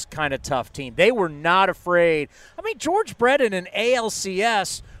fists kind of tough team. They were not afraid. I mean, George Brett in an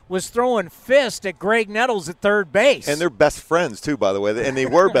ALCS was throwing fists at Greg Nettles at third base. And they're best friends, too, by the way. And they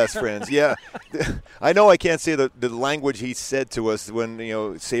were best friends, yeah. I know I can't say the language he said to us when,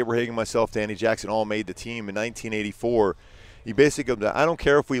 Saberhagen, myself, Danny Jackson all made the team in 1984. He basically goes, I don't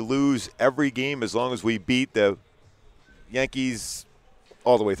care if we lose every game as long as we beat the Yankees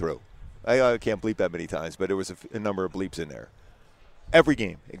all the way through. I can't bleep that many times, but there was a number of bleeps in there. Every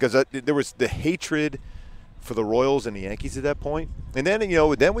game, because there was the hatred for the Royals and the Yankees at that point. And then,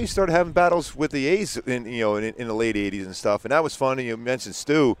 then we started having battles with the A's in the late 80s and stuff. And that was fun. And you mentioned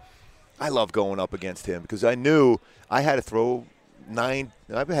Stu. I love going up against him because I knew I had to throw 9.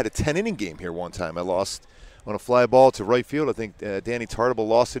 I had a 10-inning game here one time. I lost on a fly ball to right field. I think Danny Tartable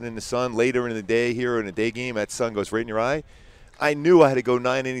lost it in the sun later in the day here in a day game. That sun goes right in your eye. I knew I had to go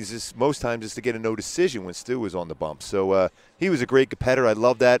 9 innings most times just to get a no decision when Stu was on the bump. So he was a great competitor. I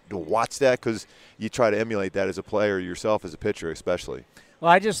love that, to watch that, because you try to emulate that as a player yourself, as a pitcher especially.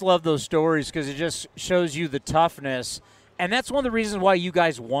 Well, I just love those stories because it just shows you the toughness. And that's one of the reasons why you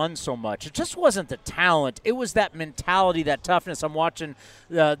guys won so much. It just wasn't the talent. It was that mentality, that toughness. I'm watching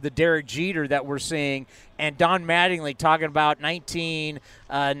the Derek Jeter that we're seeing, and Don Mattingly talking about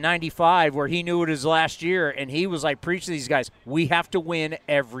 1995 where he knew it was last year, and he was like preaching to these guys, we have to win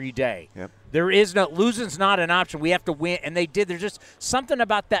every day. Yep. There is no – losing's not an option. We have to win. And they did. There's just something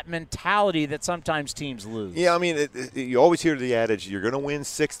about that mentality that sometimes teams lose. Yeah, I mean, you always hear the adage, you're going to win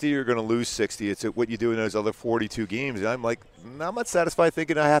 60, you're going to lose 60. It's what you do in those other 42 games. And I'm like, I'm not satisfied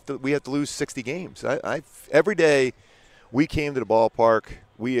thinking we have to lose 60 games. Every day we came to the ballpark,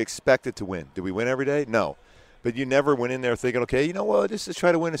 we expected to win. Did we win every day? No. But you never went in there thinking, okay, just to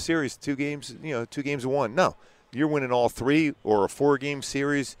try to win a series, 2 games, 2 games to 1. No. You're winning all 3 or a 4-game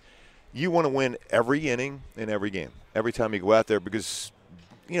series. You want to win every inning in every game. every time you go out there because,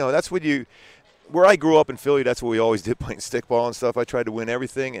 that's what where I grew up in Philly, that's what we always did, playing stickball and stuff. I tried to win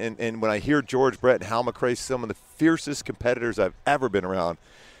everything. And when I hear George Brett and Hal McRae, some of the fiercest competitors I've ever been around.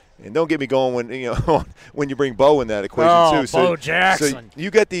 And don't get me going when you bring Bo in that equation, too. So, Bo Jackson. So you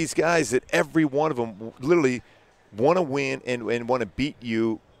get these guys that every one of them literally want to win and want to beat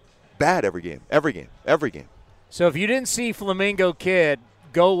you bad every game. So if you didn't see Flamingo Kid,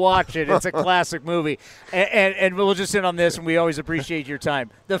 go watch it. It's a classic movie. And we'll just end on this, and we always appreciate your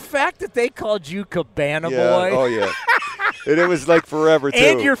time. The fact that they called you Cabana Boy. Oh, yeah. And it was like forever, too.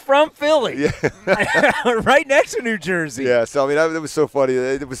 And you're from Philly. Yeah. Right next to New Jersey. Yeah, so, it was so funny.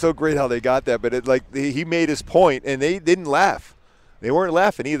 It was so great how they got that. But, he made his point, and they didn't laugh. They weren't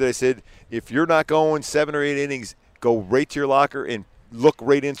laughing either. They said, if you're not going 7 or 8 innings, go right to your locker and look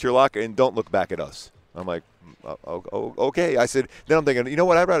right into your locker and don't look back at us. I'm like, okay. I said, then I'm thinking, you know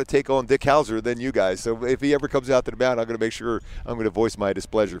what? I'd rather take on Dick Hauser than you guys. So if he ever comes out to the mound, I'm going to make sure I'm going to voice my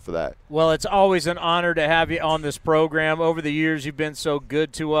displeasure for that. Well, it's always an honor to have you on this program. Over the years, you've been so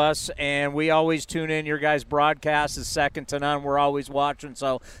good to us, and we always tune in. Your guys' broadcast is second to none. We're always watching.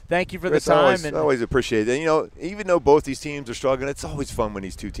 So thank you for the time. I always appreciate it. And, even though both these teams are struggling, it's always fun when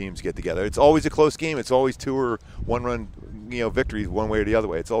these two teams get together. It's always a close game. It's always 2 or 1 run victories one way or the other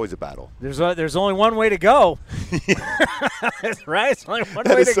way. It's always a battle. There's only one way to go. Right? It's only one way to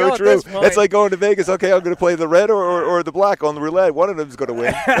go. That is so true. That's like going to Vegas. Okay, I'm going to play the red or the black on the roulette. One of them is going to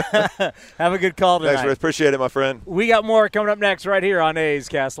win. Have a good call tonight. Thanks, Rich. Appreciate it, my friend. We got more coming up next right here on A's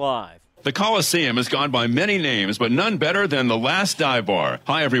Cast Live. The Coliseum has gone by many names, but none better than the Last Dive Bar.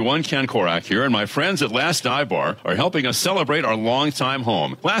 Hi, everyone. Ken Korak here, and my friends at Last Dive Bar are helping us celebrate our longtime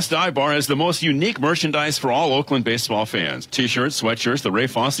home. Last Dive Bar has the most unique merchandise for all Oakland baseball fans. T-shirts, sweatshirts, the Ray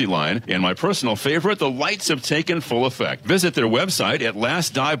Fosse line, and my personal favorite, the lights have taken full effect. Visit their website at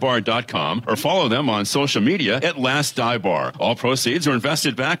lastdivebar.com or follow them on social media at Last Dive Bar. All proceeds are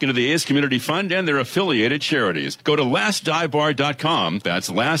invested back into the A's Community Fund and their affiliated charities. Go to lastdivebar.com.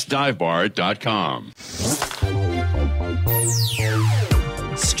 That's lastdivebar.com.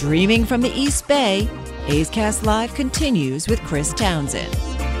 Streaming from the East Bay, A's Cast Live continues with Chris Townsend.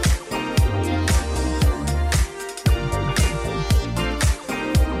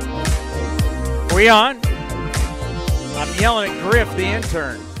 We on? I'm yelling at Griff, the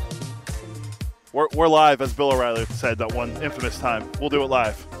intern. We're live, as Bill O'Reilly said that one infamous time. We'll do it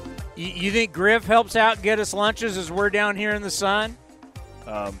live. You think Griff helps out get us lunches as we're down here in the sun?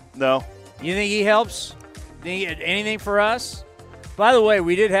 No. You think he helps? Anything for us? By the way,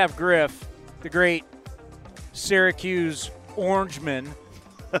 we did have Griff, the great Syracuse Orangeman.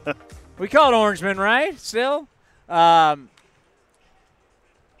 We call it Orangeman, right? Still? All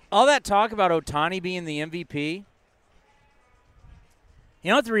that talk about Ohtani being the MVP. You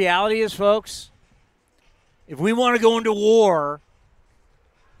know what the reality is, folks? If we want to go into war,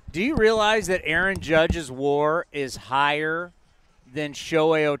 do you realize that Aaron Judge's war is higher than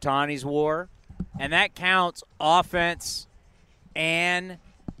Shohei Ohtani's war? And that counts offense and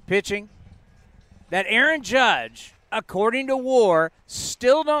pitching. That Aaron Judge, according to WAR,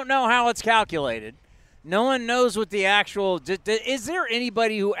 still don't know how it's calculated. No one knows what the actual – is there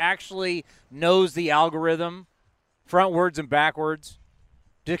anybody who actually knows the algorithm, frontwards and backwards?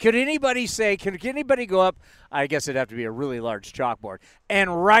 Could anybody say – could anybody go up – I guess it'd have to be a really large chalkboard –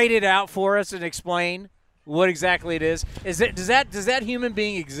 and write it out for us and explain what exactly it is? Does that human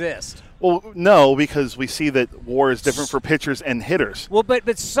being exist? Well, no, because we see that WAR is different for pitchers and hitters. Well,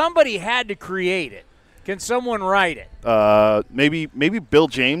 but somebody had to create it. Can someone write it? Maybe Bill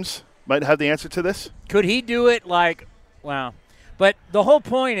James might have the answer to this. Could he do it wow. But the whole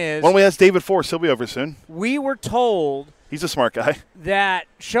point is – why don't we ask David Force? He'll be over soon. We were told – he's a smart guy. That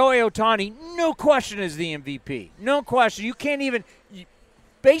Shohei Ohtani, no question, is the MVP. No question. You can't even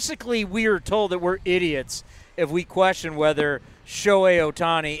 – basically, we are told that we're idiots if we question whether Shohei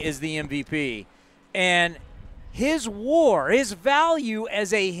Ohtani is the MVP. And his WAR, his value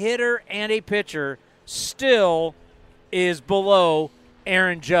as a hitter and a pitcher still is below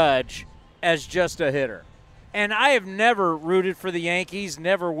Aaron Judge as just a hitter. And I have never rooted for the Yankees,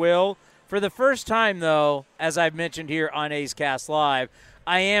 never will. For the first time, though, as I've mentioned here on A's Cast Live,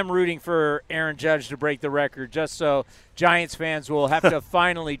 I am rooting for Aaron Judge to break the record just so Giants fans will have to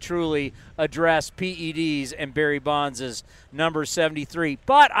finally truly address PEDs and Barry Bonds' number 73.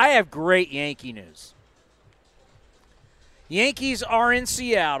 But I have great Yankee news. Yankees are in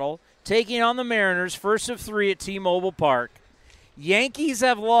Seattle taking on the Mariners, first of 3 at T-Mobile Park. Yankees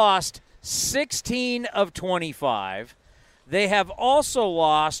have lost 16 of 25. They have also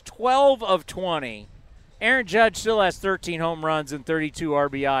lost 12 of 20. Aaron Judge still has 13 home runs and 32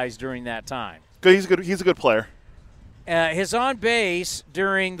 RBIs during that time. Good. He's a good player. His on base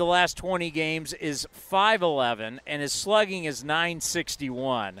during the last 20 games is .511, and his slugging is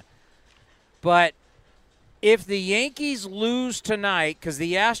 .961. But if the Yankees lose tonight, because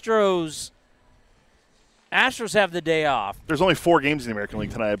the Astros have the day off. There's only 4 games in the American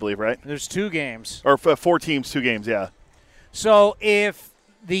League tonight, I believe, right? There's 2 games. Or 4 teams, 2 games, yeah. So if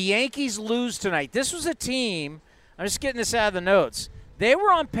the Yankees lose tonight, this was a team, I'm just getting this out of the notes, they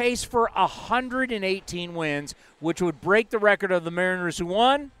were on pace for 118 wins, which would break the record of the Mariners who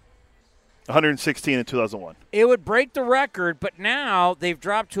won 116 in 2001. It would break the record, but now they've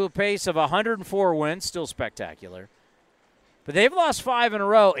dropped to a pace of 104 wins, still spectacular. But they've lost 5 in a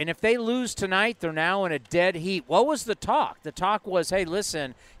row, and if they lose tonight, they're now in a dead heat. What was the talk? The talk was, hey,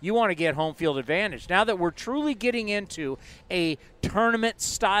 listen, you want to get home field advantage. Now that we're truly getting into a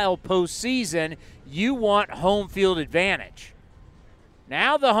tournament-style postseason, you want home field advantage.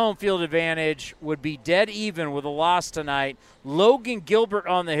 Now the home field advantage would be dead even with a loss tonight. Logan Gilbert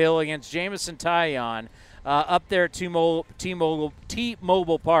on the hill against Jameson Taillon up there at T-Mobile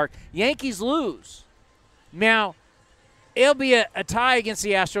Park. Yankees lose. Now, it'll be a tie against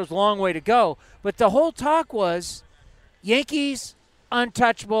the Astros, long way to go. But the whole talk was Yankees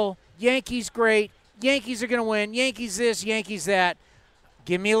untouchable, Yankees great, Yankees are going to win, Yankees this, Yankees that.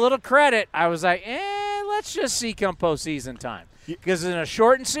 Give me a little credit. I was like, let's just see come postseason time. Because in a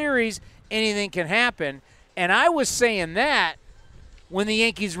shortened series, anything can happen. And I was saying that when the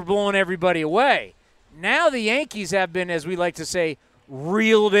Yankees were blowing everybody away. Now the Yankees have been, as we like to say,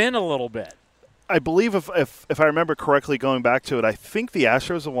 reeled in a little bit. I believe if I remember correctly going back to it, I think the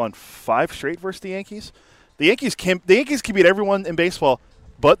Astros have won 5 straight versus the Yankees. The Yankees can beat everyone in baseball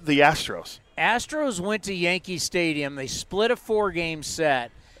but the Astros. Astros went to Yankee Stadium. They split a 4-game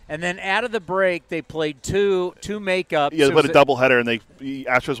set. And then out of the break, they played two makeups. Yeah, they played a doubleheader, and the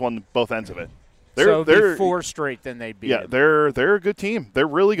Astros won both ends of it. They're 4 straight, then they beat. Yeah, they're a good team. They're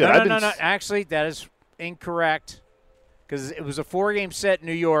really good. No. Actually, that is incorrect because it was a 4-game set in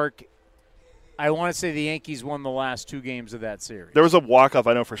New York. I want to say the Yankees won the last 2 games of that series. There was a walk-off,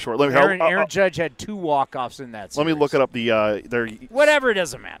 I know for sure. Aaron Judge had 2 walk-offs in that series. Let me look it up. Whatever, it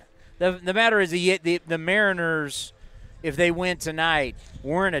doesn't matter. The matter is the Mariners, if they win tonight,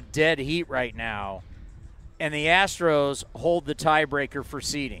 we're in a dead heat right now, and the Astros hold the tiebreaker for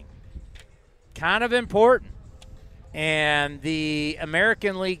seeding. Kind of important. And the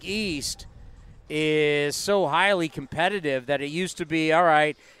American League East is so highly competitive that it used to be, all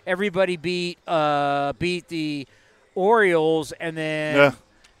right, everybody beat the Orioles and then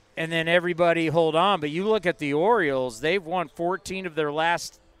everybody hold on. But you look at the Orioles, they've won 14 of their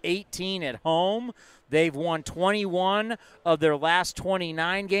last 18 at home. They've won 21 of their last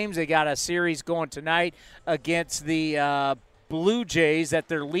 29 games. They got a series going tonight against the Blue Jays that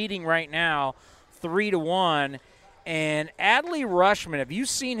they're leading right now 3-1. And Adley Rutschman, have you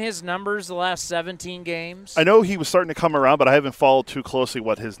seen his numbers the last 17 games? I know he was starting to come around, but I haven't followed too closely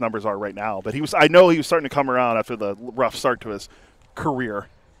what his numbers are right now. But I know he was starting to come around after the rough start to his career.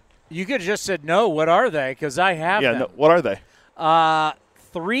 You could have just said, no, what are they? Because I have them. Yeah, no, what are they?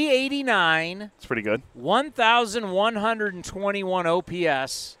 389. That's pretty good. 1,121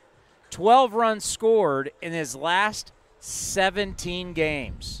 OPS, 12 runs scored in his last 17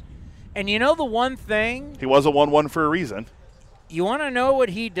 games. And you know the one thing? He was a 1-1 for a reason. You want to know what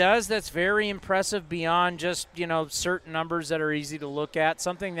he does that's very impressive beyond just, certain numbers that are easy to look at,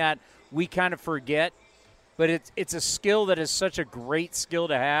 something that we kind of forget, but it's a skill that is such a great skill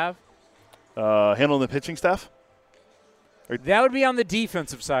to have. Handling the pitching staff? That would be on the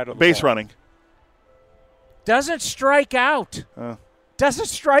defensive side of the base ball. Running. Doesn't strike out. Doesn't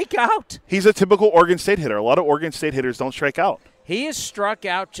strike out. He's a typical Oregon State hitter. A lot of Oregon State hitters don't strike out. He has struck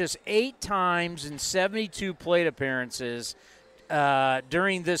out just 8 times in 72 plate appearances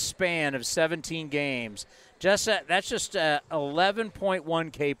during this span of 17 games. That's just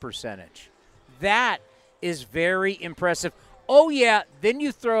 11.1 K percentage. That is very impressive. Oh, yeah, then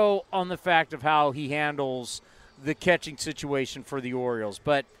you throw on the fact of how he handles the catching situation for the Orioles.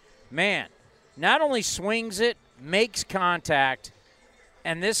 But, man, not only swings it, makes contact,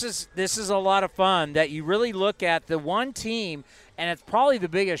 and this is a lot of fun that you really look at the one team, and it's probably the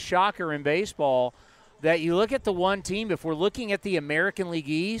biggest shocker in baseball, that you look at the one team, if we're looking at the American League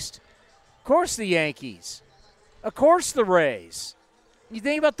East, of course the Yankees, of course the Rays. You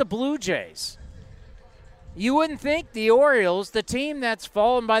think about the Blue Jays. You wouldn't think the Orioles, the team that's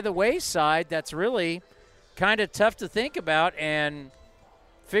fallen by the wayside, that's really kind of tough to think about and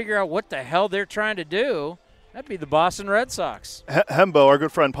figure out what the hell they're trying to do. That'd be the Boston Red Sox. Hembo, our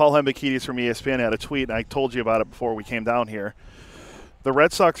good friend Paul Hembekides from ESPN had a tweet, and I told you about it before we came down here. The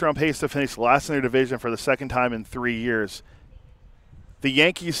Red Sox are on pace to finish last in their division for the second time in 3 years. The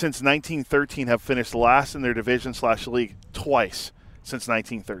Yankees since 1913 have finished last in their division/league twice since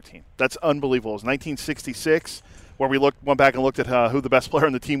 1913. That's unbelievable. It was 1966 where we went back and looked at who the best player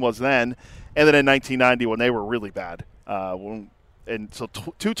on the team was then, and then in 1990 when they were really bad. And so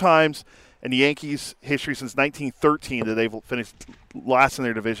 2 times in the Yankees' history since 1913 that they've finished last in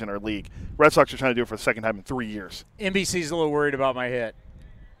their division or league. Red Sox are trying to do it for the second time in 3 years. NBC's a little worried about my hit.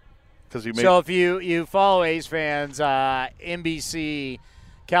 So if you follow A's fans, NBC,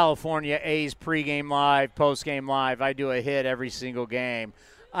 California, A's pregame live, postgame live, I do a hit every single game.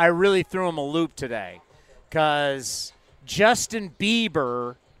 I really threw him a loop today because Justin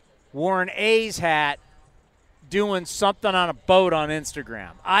Bieber wore an A's hat doing something on a boat on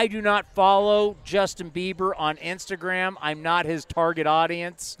Instagram. I do not follow Justin Bieber on Instagram. I'm not his target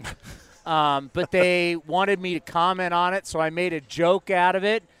audience. But they wanted me to comment on it, so I made a joke out of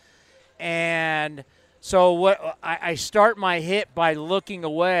it. And so I start my hit by looking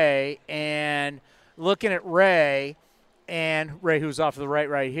away and looking at Ray, and Ray, who's off to the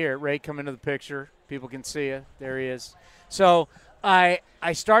right here. Ray, come into the picture. People can see you. There he is. So I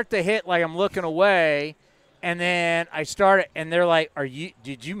start the hit like I'm looking away, and then I start it, and they're like,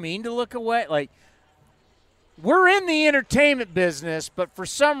 did you mean to look away? Like, we're in the entertainment business, but for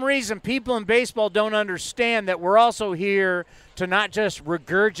some reason people in baseball don't understand that we're also here to not just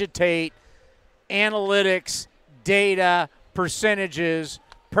regurgitate analytics, data, percentages.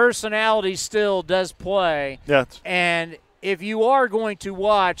 Personality still does play. Yeah. And if you are going to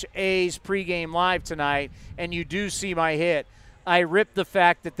watch A's pregame live tonight and you do see my hit, I ripped the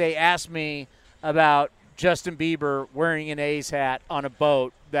fact that they asked me about Justin Bieber wearing an A's hat on a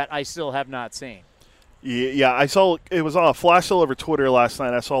boat that I still have not seen. Yeah, I saw it was on a flash all over Twitter last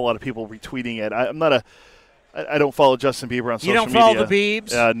night. I saw a lot of people retweeting it. I don't follow Justin Bieber on social media. You don't follow the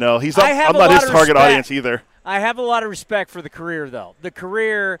Biebs? No, I'm not his target audience either. I have a lot of respect for the career, though. The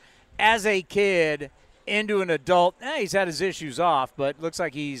career as a kid into an adult. He's had his issues off, but looks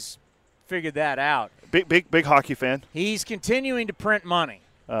like he's figured that out. Big hockey fan. He's continuing to print money,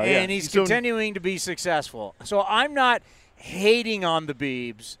 and he's continuing to be successful. So I'm not hating on the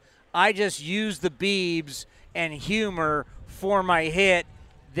Biebs. I just use the Biebs and humor for my hit.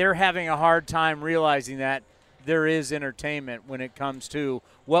 They're having a hard time realizing that there is entertainment when it comes to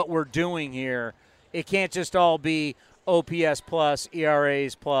what we're doing here. It can't just all be OPS plus,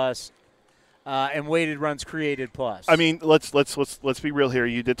 ERAs plus, and weighted runs created plus. I mean, let's be real here.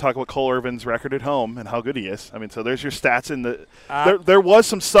 You did talk about Cole Irvin's record at home and how good he is. I mean, so there's your stats in the. There was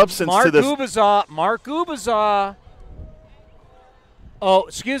some substance to this. Mark Gubicza. Oh,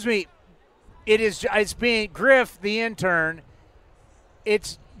 excuse me. It's being Griff, the intern.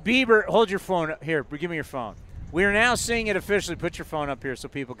 It's Bieber. Hold your phone up here. Give me your phone. We are now seeing it officially. Put your phone up here so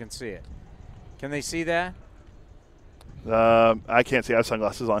people can see it. Can they see that? I can't see. I have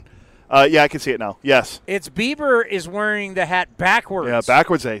sunglasses on. Yeah, I can see it now. Yes. It's Bieber is wearing the hat backwards. Yeah,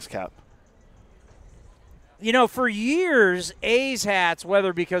 backwards A's cap. You know, for years, A's hats,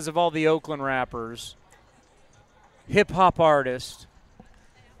 whether because of all the Oakland rappers, hip-hop artists,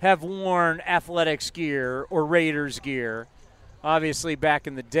 have worn athletics gear or Raiders gear. Obviously, back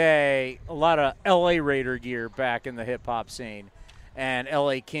in the day, a lot of L.A. Raider gear back in the hip-hop scene and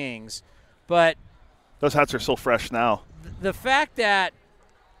L.A. Kings. But those hats are so fresh now. The fact that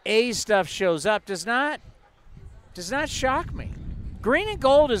A stuff shows up does not shock me. Green and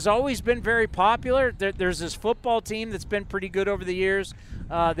gold has always been very popular. There's this football team that's been pretty good over the years.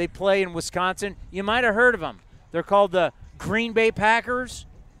 They play in Wisconsin. You might have heard of them. They're called the Green Bay Packers.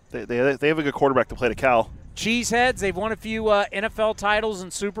 They have a good quarterback to play to Cal. Cheeseheads. They've won a few NFL titles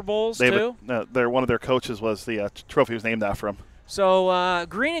and Super Bowls, too. One of their coaches was the trophy was named after him. So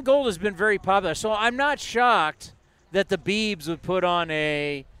green and gold has been very popular. So I'm not shocked that the Biebs would put on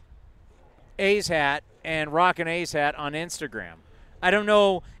a A's hat and rock an A's hat on Instagram. I don't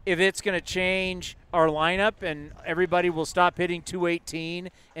know if it's going to change our lineup and everybody will stop hitting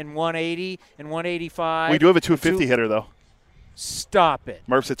 218 and 180 and 185. We do have a 250 hitter, though. Stop it.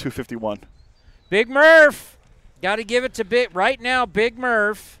 Murph's at 251. Big Murph. Got to give it to right now, Big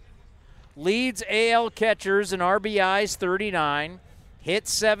Murph leads AL catchers in RBIs 39,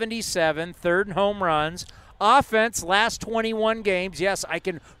 hits 77, third in home runs. Offense, last 21 games. Yes, I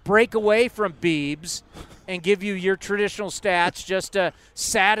can break away from Biebs and give you your traditional stats just to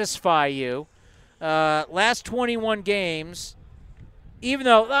satisfy you. Last 21 games, even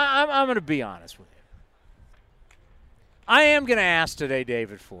though I'm going to be honest with you. I am going to ask today,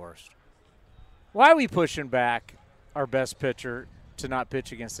 David Forrest, why are we pushing back our best pitcher to not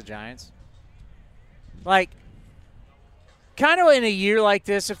pitch against the Giants? Like, kind of in a year like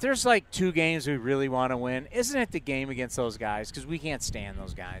this, if there's like 2 games we really want to win, isn't it the game against those guys? Because we can't stand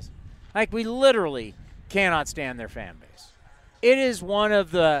those guys. Like, we literally cannot stand their fan base. It is one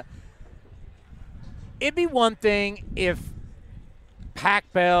of the – it'd be one thing if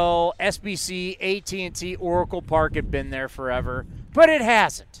Pac Bell, SBC, AT&T, Oracle Park had been there forever, but it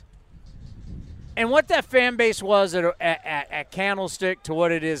hasn't. And what that fan base was at Candlestick to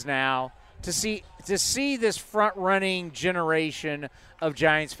what it is now, to see this front-running generation of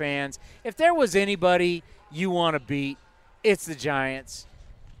Giants fans, if there was anybody you want to beat, it's the Giants.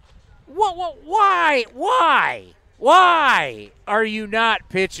 Why are you not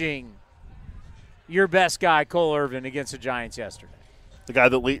pitching your best guy, Cole Irvin, against the Giants yesterday? The guy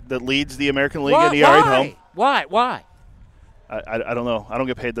that leads the American League in ERA at home. Why? I don't know. I don't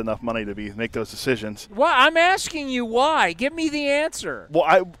get paid enough money to make those decisions. Well, I'm asking you why. Give me the answer.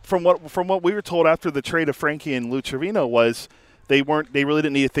 Well, from what we were told after the trade of Frankie and Lou Trevino was they really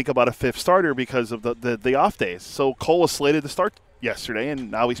didn't need to think about a 5th starter because of the off days. So Cole was slated to start yesterday,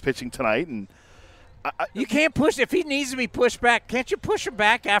 and now he's pitching tonight. And you can't push if he needs to be pushed back. Can't you push him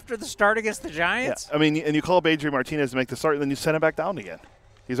back after the start against the Giants? Yeah, I mean, and you call up Adrian Martinez to make the start, and then you send him back down again.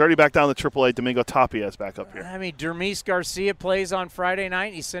 He's already back down to AAA. Domingo Tapia is back up here. I mean, Dermis Garcia plays on Friday night.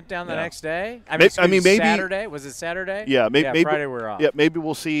 And he's sent down the next day. Maybe Saturday. Was it Saturday? Yeah, maybe Friday we're off. Yeah, maybe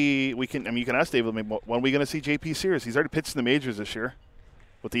we'll see. You can ask David. When are we going to see JP Sears? He's already pitched in the majors this year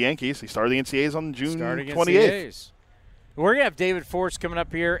with the Yankees. He started the NCAAs on June 28th. We're going to have David Forst coming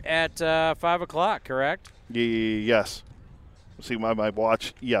up here at 5 o'clock, correct? Yes. We'll see my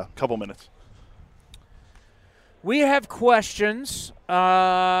watch. Yeah, a couple minutes. We have questions,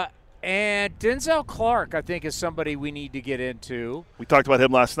 and Denzel Clark, I think, is somebody we need to get into. We talked about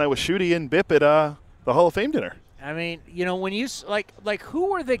him last night with Shooty and Bip at the Hall of Fame dinner. I mean, when you like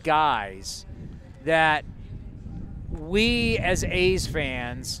who are the guys that we as A's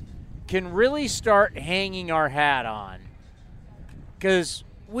fans can really start hanging our hat on? Because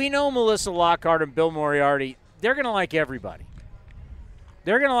we know Melissa Lockhart and Bill Moriarty, they're going to like everybody.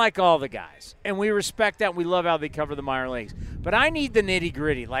 They're going to like all the guys. And we respect that. We love how they cover the minor leagues. But I need the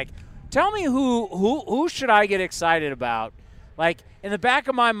nitty-gritty. Like, tell me who should I get excited about? Like, in the back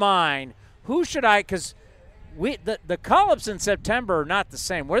of my mind, who should I – because the call-ups in September are not the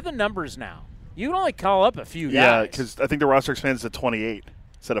same. What are the numbers now? You can only call up a few guys. Yeah, because I think the roster expands to 28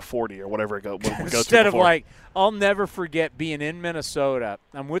 instead of 40 or whatever it goes. Instead of like – I'll never forget being in Minnesota.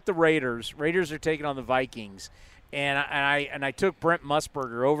 I'm with the Raiders. Raiders are taking on the Vikings. And I took Brent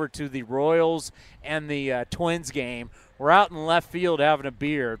Musburger over to the Royals and the Twins game. We're out in left field having a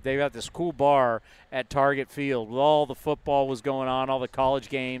beer. They've got this cool bar at Target Field with all the football was going on, all the college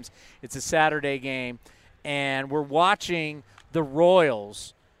games. It's a Saturday game. And we're watching the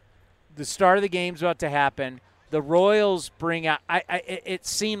Royals. The start of the game's about to happen. The Royals bring out it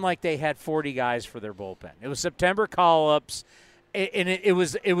seemed like they had 40 guys for their bullpen. It was September call-ups, and it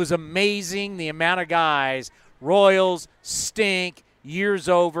was amazing the amount of guys. Royals stink. Year's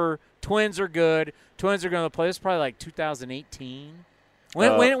over. Twins are good. Twins are going to play. This is probably like 2018.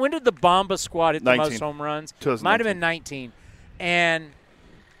 When did the Bomba squad hit 19. the most home runs? Might have been 19. And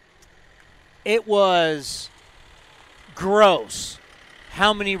it was gross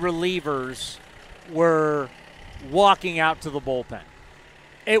how many relievers were walking out to the bullpen.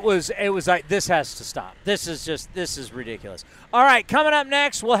 It was like, this has to stop. This is ridiculous. All right, coming up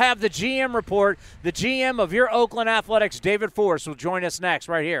next, we'll have the GM report. The GM of your Oakland Athletics, David Forst, will join us next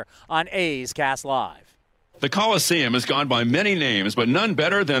right here on A's Cast Live. The Coliseum has gone by many names, but none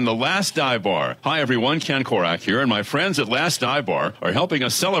better than the Last Dive Bar. Hi, everyone. Ken Korak here, and my friends at Last Dive Bar are helping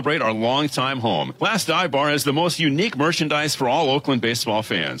us celebrate our longtime home. Last Dive Bar has the most unique merchandise for all Oakland baseball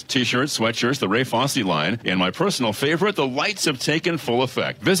fans. T-shirts, sweatshirts, the Ray Fosse line, and my personal favorite, the lights have taken full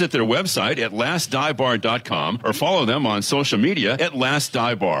effect. Visit their website at lastdivebar.com or follow them on social media at Last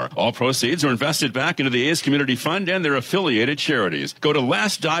Dive Bar. All proceeds are invested back into the A's Community Fund and their affiliated charities. Go to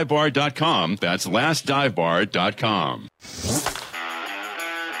lastdivebar.com. That's lastdivebar.com. A's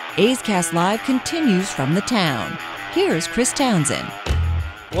Cast Live continues from the town. Here's Chris Townsend.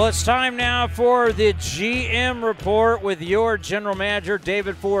 Well, it's time now for the GM report with your general manager,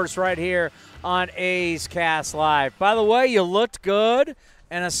 David Forst, right here on A's Cast Live. By the way, you looked good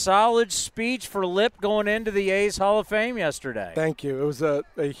and a solid speech for Lip going into the A's Hall of Fame yesterday. Thank you. It was a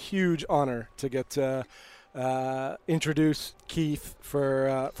huge honor to get to introduce Keith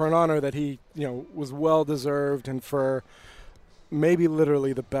for an honor that he was well deserved, and for maybe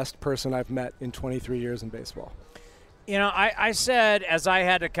literally the best person I've met in 23 years in baseball. I said, as I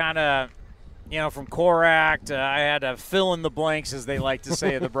had to kind of, from Korak to I had to fill in the blanks, as they like to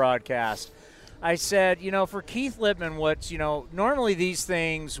say in the broadcast. I said, for Keith Lippman, normally these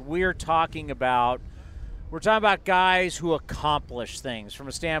things we're talking about guys who accomplish things from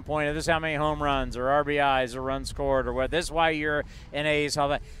a standpoint of this is how many home runs or RBIs or runs scored or what. This is why you're an A's. All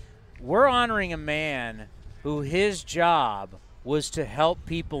that. We're honoring a man who his job was to help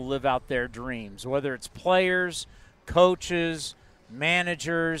people live out their dreams, whether it's players, coaches,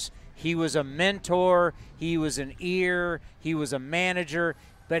 managers. He was a mentor. He was an ear. He was a manager.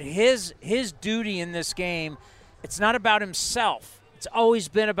 But his duty in this game, it's not about himself. It's always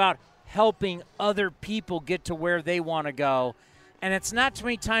been about helping other people get to where they want to go. And it's not too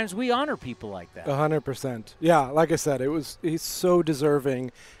many times we honor people like that. 100%. Yeah, like I said, he's so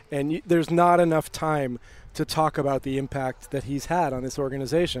deserving, and there's not enough time to talk about the impact that he's had on this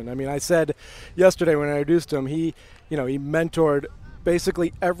organization. I mean, I said yesterday when I introduced him, he mentored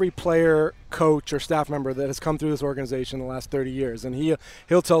basically every player, coach, or staff member that has come through this organization in the last 30 years. And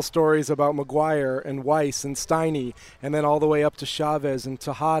he'll tell stories about McGuire and Weiss and Steiny, and then all the way up to Chavez and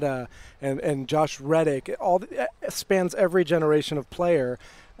Tejada and Josh Reddick. It spans every generation of player,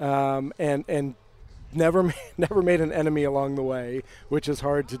 and never made an enemy along the way, which is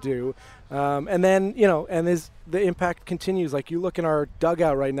hard to do. And then, the impact continues. Like, you look in our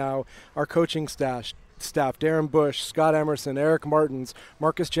dugout right now, our coaching staff, Darren Bush, Scott Emerson, Eric Martins,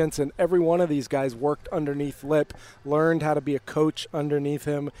 Marcus Jensen, every one of these guys worked underneath Lip, learned how to be a coach underneath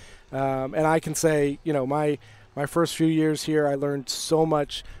him. And I can say, my first few years here, I learned so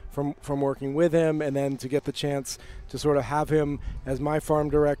much from working with him, and then to get the chance to sort of have him as my farm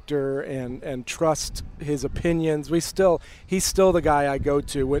director and trust his opinions. He's still the guy I go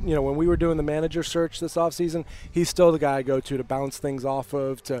to. When we were doing the manager search this offseason, he's still the guy I go to bounce things off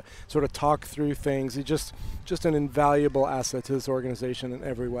of, to sort of talk through things. He's just an invaluable asset to this organization in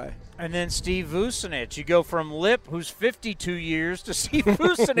every way. And then Steve Vucinich. You go from Lip, who's 52 years, to Steve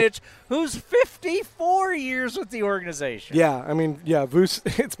Vucinich, who's 54 years with the organization. Yeah, I mean,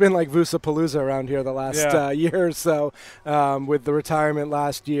 it's been like Vusapalooza around here the last year or so, with the retirement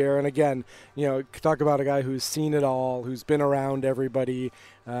last year. And again, talk about a guy who's seen it all, who's been around everybody,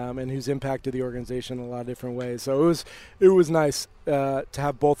 and who's impacted the organization in a lot of different ways. So it was nice to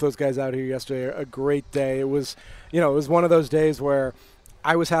have both those guys out here yesterday. A great day. It was one of those days where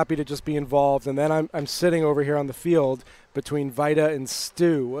I was happy to just be involved, and then I'm sitting over here on the field between Vita and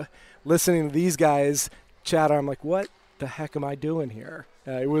Stu, listening to these guys chatter. I'm like, what the heck am I doing here?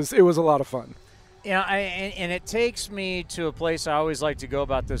 It was a lot of fun. And it takes me to a place I always like to go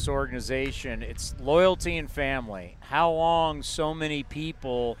about this organization. It's loyalty and family. How long so many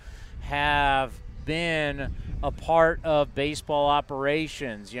people have been a part of baseball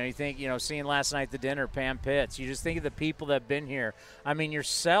operations. You think, seeing last night at the dinner, Pam Pitts, you just think of the people that have been here. I mean,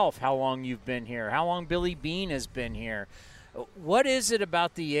 yourself, how long you've been here, how long Billy Beane has been here. What is it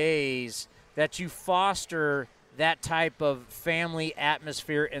about the A's that you foster that type of family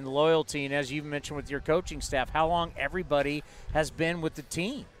atmosphere and loyalty? And as you've mentioned with your coaching staff, how long everybody has been with the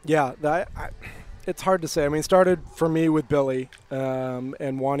team? Yeah, it's hard to say. I mean, it started for me with Billy,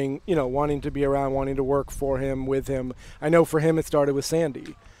 and wanting to be around, wanting to work for him, with him. I know for him it started with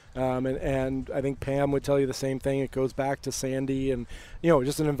Sandy. And I think Pam would tell you the same thing. It goes back to Sandy, and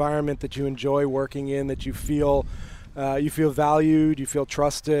just an environment that you enjoy working in, that you feel valued, you feel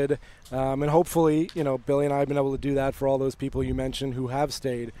trusted, and hopefully, Billy and I have been able to do that for all those people you mentioned who have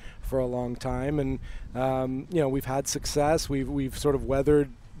stayed for a long time. And we've had success. We've sort of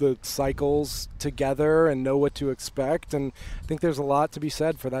weathered the cycles together and know what to expect. And I think there's a lot to be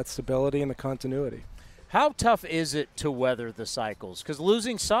said for that stability and the continuity. How tough is it to weather the cycles? Because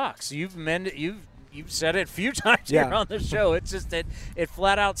losing sucks. You've said it a few times here on the show. It's just that it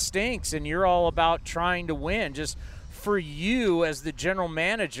flat out stinks, and you're all about trying to win. Just for you as the general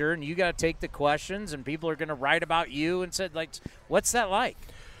manager, and you got to take the questions, and people are going to write about you and said, like, what's that like?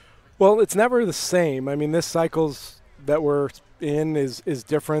 Well, it's never the same. I mean, this cycles that we're in is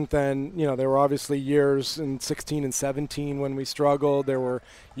different than, there were obviously years in 16 and 17 when we struggled. There were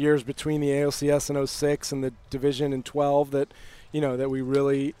years between the ALCS in 06 and the division in 12 that, that we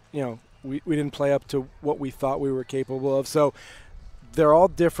really, we didn't play up to what we thought we were capable of. So they're all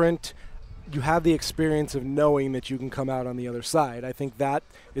different. You have the experience of knowing that you can come out on the other side. I think that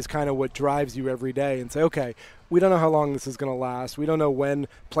is kind of what drives you every day and say, okay, we don't know how long this is going to last. We don't know when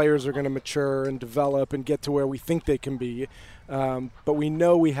players are going to mature and develop and get to where we think they can be. But we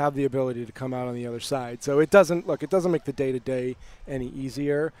know we have the ability to come out on the other side. So it doesn't make the day-to-day any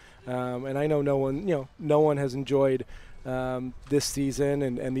easier. And I know no one has enjoyed this season,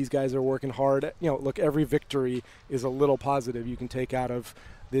 and these guys are working hard. Every victory is a little positive you can take out of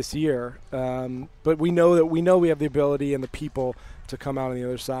this year. But we know we have the ability and the people to come out on the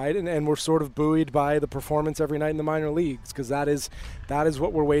other side, and we're sort of buoyed by the performance every night in the minor leagues, because that is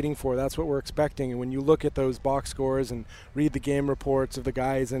what we're waiting for. That's what we're expecting. And when you look at those box scores and read the game reports of the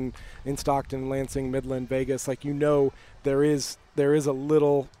guys in Stockton, Lansing, Midland, Vegas, like, you know, there is a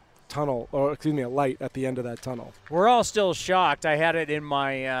little tunnel, or excuse me, a light at the end of that tunnel. We're all still shocked. I had it in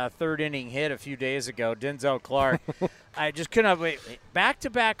my third inning hit a few days ago, Denzel Clark. I just couldn't wait.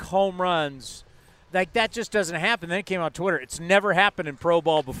 Back-to-back home runs, like, that just doesn't happen. Then it came on Twitter. It's never happened in pro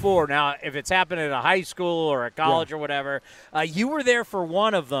ball before. Now, if it's happened at a high school or a college or whatever, you were there for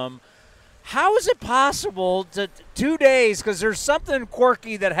one of them. How is it possible to 2 days, because there's something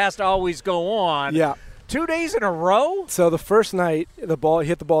quirky that has to always go on. Yeah. 2 days in a row? So the first night, hit the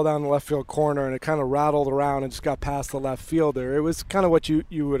ball down the left field corner, and it kind of rattled around and just got past the left fielder. It was kind of what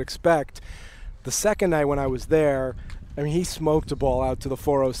you would expect. The second night when I was there, I mean, he smoked a ball out to the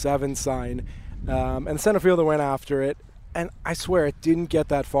 407 sign, and the center fielder went after it. And I swear it didn't get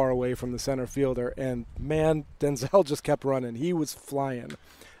that far away from the center fielder. And, man, Denzel just kept running. He was flying.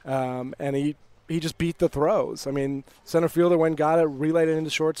 And he just beat the throws. I mean, center fielder went and got it, relayed it into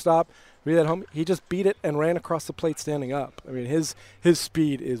shortstop. Home, he just beat it and ran across the plate standing up. I mean, his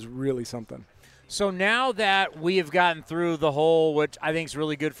speed is really something. So now that we have gotten through the whole, which I think is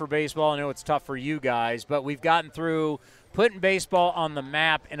really good for baseball, I know it's tough for you guys, but we've gotten through putting baseball on the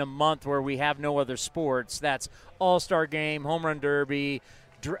map in a month where we have no other sports. That's All-Star Game, Home Run Derby,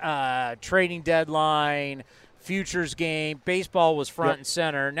 trading deadline, futures game. Baseball was front and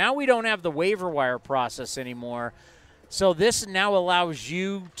center. Now we don't have the waiver wire process anymore. So this now allows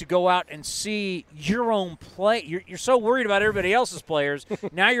you to go out and see your own play. You're so worried about everybody else's players.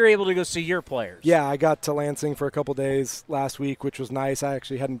 Now you're able to go see your players. Yeah, I got to Lansing for a couple days last week, which was nice. I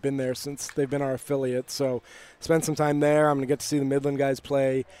actually hadn't been there since they've been our affiliate. So spent some time there. I'm going to get to see the Midland guys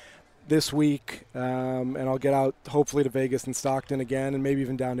play this week, and I'll get out hopefully to Vegas and Stockton again, and maybe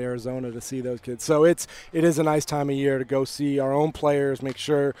even down to Arizona to see those kids. So it is a nice time of year to go see our own players, make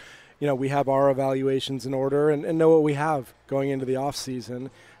sure we have our evaluations in order and know what we have going into the off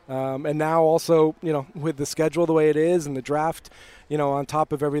season. And now also, with the schedule the way it is and the draft, on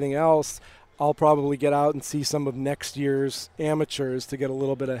top of everything else, I'll probably get out and see some of next year's amateurs to get a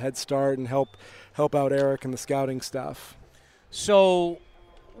little bit of head start and help out Eric and the scouting stuff. So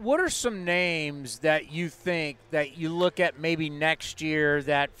what are some names that you think that you look at maybe next year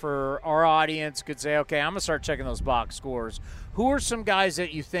that for our audience could say, okay, I'm going to start checking those box scores? Who are some guys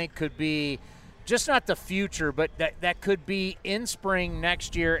that you think could be just not the future, but that could be in spring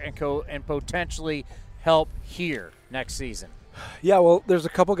next year and potentially help here next season? Yeah, well, there's a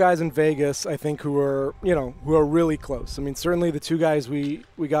couple guys in Vegas, I think, who are really close. I mean, certainly the two guys we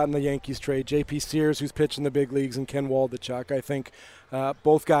got in the Yankees trade, J.P. Sears, who's pitched in the big leagues, and Ken Waldachuk. I think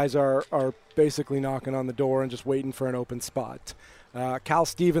both guys are basically knocking on the door and just waiting for an open spot. Cal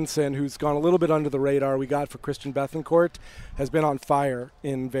Stevenson, who's gone a little bit under the radar, we got for Christian Bethancourt, has been on fire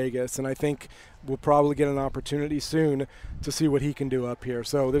in Vegas, and I think we'll probably get an opportunity soon to see what he can do up here.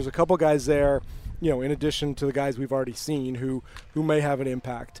 So there's a couple guys there, in addition to the guys we've already seen who may have an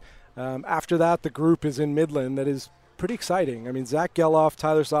impact. After that, the group is in Midland that is pretty exciting. I mean, Zach Geloff,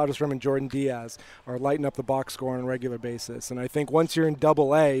 Tyler Soderstrom, and Jordan Diaz are lighting up the box score on a regular basis. And I think once you're in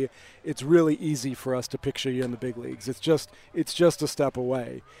Double-A, it's really easy for us to picture you in the big leagues. It's just a step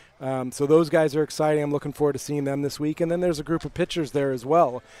away. So those guys are exciting. I'm looking forward to seeing them this week. And then there's a group of pitchers there as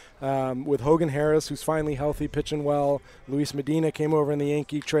well, with Hogan Harris, who's finally healthy, pitching well. Luis Medina came over in the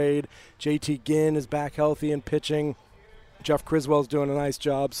Yankee trade. JT Ginn is back healthy and pitching. Jeff Criswell's doing a nice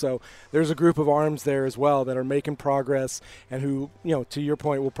job. So there's a group of arms there as well that are making progress and who, to your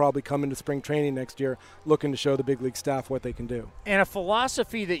point, will probably come into spring training next year looking to show the big league staff what they can do. And a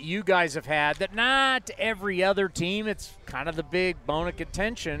philosophy that you guys have had that not every other team, it's kind of the big bone of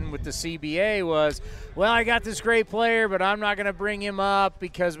contention with the CBA was, well, I got this great player, but I'm not going to bring him up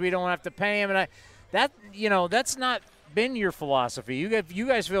because we don't have to pay him. And that's not been your philosophy. You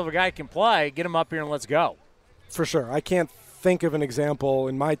guys feel if a guy can play, get him up here and let's go. For sure. I can't think of an example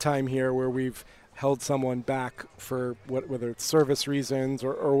in my time here where we've held someone back for whether it's service reasons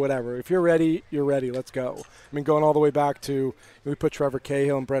or whatever. If you're ready, you're ready. Let's go. I mean, going all the way back to we put Trevor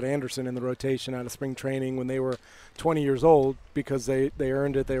Cahill and Brett Anderson in the rotation out of spring training when they were 20 years old because they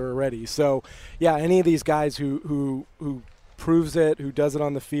earned it. They were ready. So, yeah, any of these guys who proves it, who does it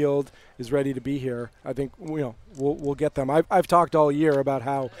on the field, is ready to be here, I think we'll get them. I've talked all year about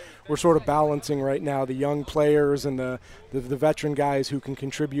how we're sort of balancing right now the young players and the veteran guys who can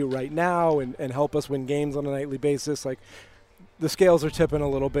contribute right now and help us win games on a nightly basis. Like the scales are tipping a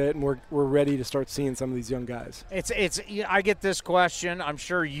little bit, and we're ready to start seeing some of these young guys. I get this question. I'm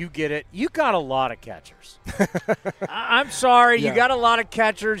sure you get it. You got a lot of catchers. I'm sorry, you got a lot of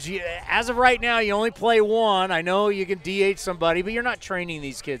catchers. As of right now, you only play one. I know you can DH somebody, but you're not training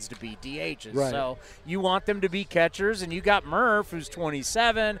these kids to be DHs. Right. So you want them to be catchers, and you got Murph, who's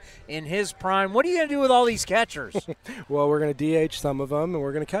 27, in his prime. What are you going to do with all these catchers? Well, we're going to DH some of them, and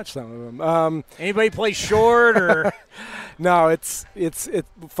we're going to catch some of them. Anybody play short or? No, it's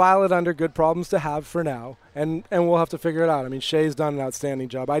file it under good problems to have for now, and we'll have to figure it out. I mean, Shea's done an outstanding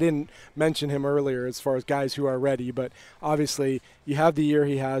job. I didn't mention him earlier as far as guys who are ready, but obviously you have the year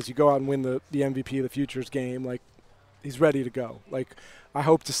he has. You go out and win the MVP of the Futures game. Like, he's ready to go. Like, I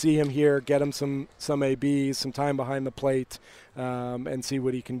hope to see him here, get him some ABs, some time behind the plate, and see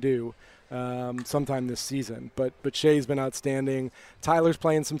what he can do. Sometime this season. But Shea's been outstanding. Tyler's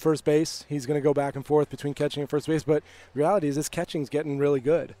playing some first base. He's going to go back and forth between catching and first base, but reality is his catching's getting really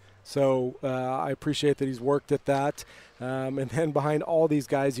good. So I appreciate that he's worked at that. And then behind all these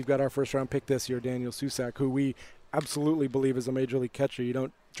guys, you've got our first-round pick this year, Daniel Susac, who we absolutely believe is a major league catcher. You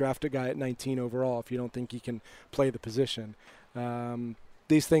don't draft a guy at 19 overall if you don't think he can play the position.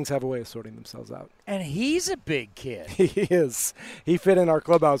 These things have a way of sorting themselves out. And he's a big kid. He is. He fit in our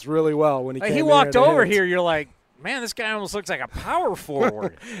clubhouse really well when he came in. He walked over here, you're like, man, this guy almost looks like a power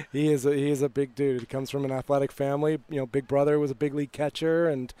forward. He is a big dude. He comes from an athletic family. Big brother was a big league catcher,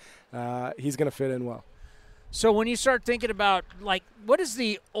 and he's going to fit in well. So when you start thinking about, like, what is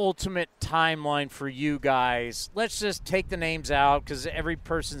the ultimate timeline for you guys? Let's just take the names out because every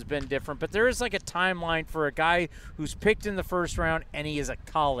person's been different. But there is, like, a timeline for a guy who's picked in the first round and he is a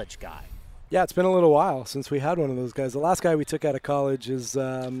college guy. Yeah, it's been a little while since we had one of those guys. The last guy we took out of college is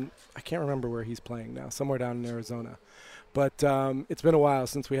I can't remember where he's playing now, somewhere down in Arizona. But it's been a while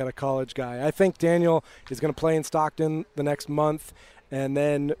since we had a college guy. I think Daniel is going to play in Stockton the next month. And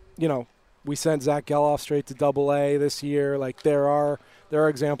then, we sent Zach Geloff straight to AA this year. Like, there are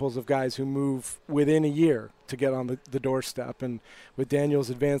examples of guys who move within a year to get on the doorstep. And with Daniel's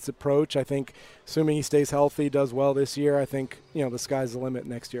advanced approach, I think, assuming he stays healthy, does well this year, I think, the sky's the limit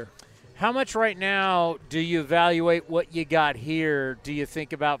next year. How much right now do you evaluate what you got here? Do you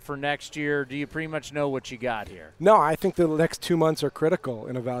think about for next year? Do you pretty much know what you got here? No, I think the next 2 months are critical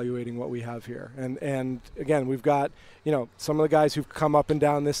in evaluating what we have here. And again, we've got, some of the guys who've come up and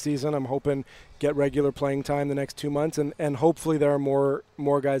down this season. I'm hoping get regular playing time the next 2 months, and hopefully there are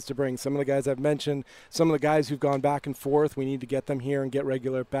more guys to bring. Some of the guys I've mentioned, some of the guys who've gone back and forth, we need to get them here and get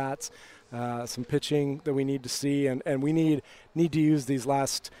regular bats. Some pitching that we need to see, and we need to use these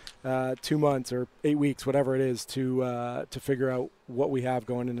last 2 months or 8 weeks, whatever it is, to figure out what we have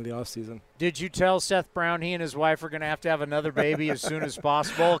going into the offseason. Did you tell Seth Brown he and his wife are going to have another baby as soon as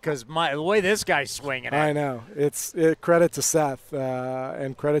possible? Because the way this guy's swinging. I know. It's credit to Seth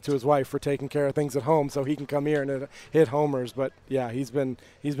and credit to his wife for taking care of things at home so he can come here and hit homers. But, yeah, he's been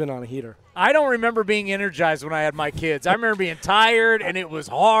on a heater. I don't remember being energized when I had my kids. I remember being tired, and it was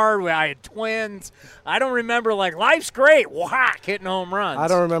hard when I had twins. I don't remember, life's great, whack, hitting home runs. I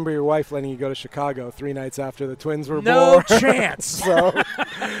don't remember your wife letting you go to Chicago 3 nights after the twins were born. No chance. So,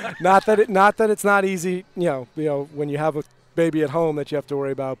 not that it's not easy, when you have a baby at home that you have to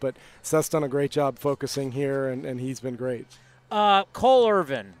worry about, but Seth's done a great job focusing here, and he's been great. Cole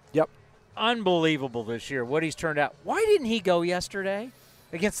Irvin. Yep. Unbelievable this year, what he's turned out. Why didn't he go yesterday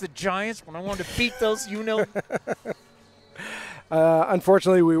against the Giants when I wanted to beat those,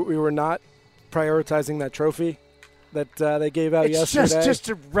 Unfortunately, we were not prioritizing that trophy that they gave out yesterday. It's just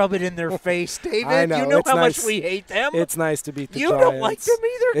to rub it in their face, David. I know. You know how nice. much we hate them. It's nice to beat the Giants. You don't like them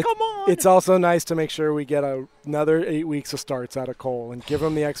either. Come on. It's also nice to make sure we get another 8 weeks of starts out of Cole and give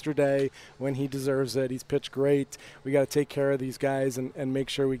him the extra day when he deserves it. He's pitched great. We got to take care of these guys and make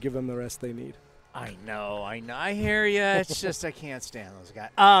sure we give them the rest they need. I know. I hear you. It's just I can't stand those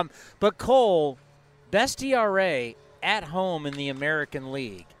guys. But Cole, best ERA at home in the American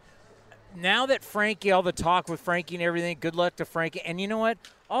League. Now that Frankie, all the talk with Frankie and everything, good luck to Frankie. And you know what?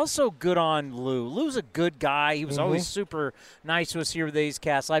 Also good on Lou. Lou's a good guy. He was always super nice to us here with A's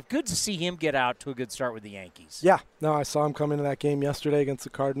Cast Live. Good to see him get out to a good start with the Yankees. Yeah. No, I saw him come into that game yesterday against the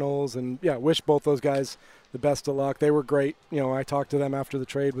Cardinals. And, yeah, wish both those guys the best of luck. They were great. I talked to them after the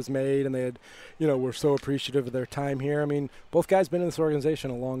trade was made, and they had, were so appreciative of their time here. I mean, both guys been in this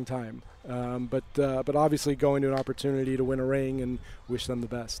organization a long time. But obviously going to an opportunity to win a ring, and wish them the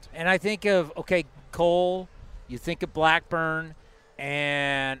best. And I think of, Cole, you think of Blackburn,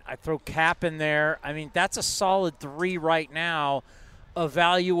 and I throw Cap in there. I mean, that's a solid 3 right now.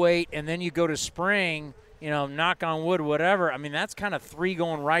 Evaluate, and then you go to spring. knock on wood, whatever. I mean, that's kind of 3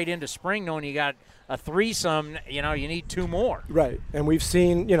 going right into spring, knowing you got a threesome. You need 2 more. Right, and we've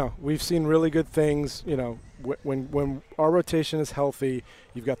seen really good things. When our rotation is healthy,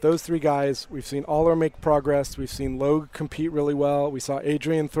 you've got those 3 guys. We've seen Aller make progress. We've seen Logue compete really well. We saw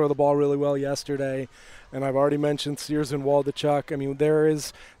Adrian throw the ball really well yesterday. And I've already mentioned Sears and Waldachuk. I mean,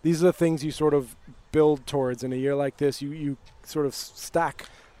 these are the things you sort of build towards in a year like this. You sort of stack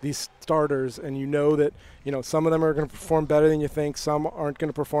these starters, and that some of them are going to perform better than you think. Some aren't going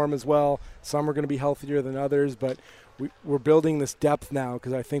to perform as well. Some are going to be healthier than others. But we're building this depth now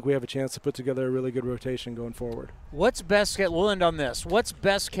because I think we have a chance to put together a really good rotation going forward. What's best case? We'll end on this. What's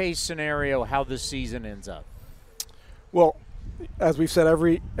best case scenario how this season ends up? Well, as we've said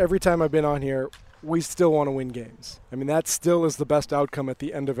every time I've been on here, we still want to win games. I mean, that still is the best outcome at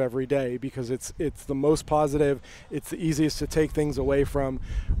the end of every day because it's the most positive. It's the easiest to take things away from.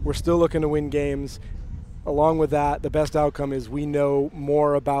 We're still looking to win games. Along with that, the best outcome is we know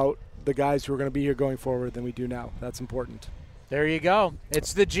more about the guys who are going to be here going forward than we do now. That's important. There you go.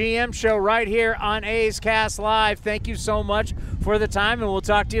 It's the GM Show right here on A's Cast Live. Thank you so much for the time, and we'll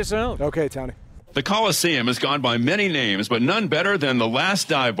talk to you soon. Okay, Tony. The Coliseum has gone by many names, but none better than the Last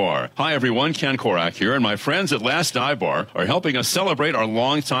Dive Bar. Hi, everyone. Ken Korak here, and my friends at Last Dive Bar are helping us celebrate our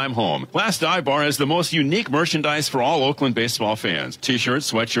longtime home. Last Dive Bar has the most unique merchandise for all Oakland baseball fans. T-shirts,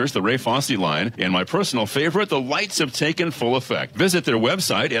 sweatshirts, the Ray Fosse line, and my personal favorite, the lights have taken full effect. Visit their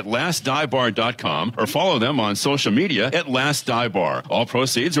website at lastdivebar.com or follow them on social media at Last Dive Bar. All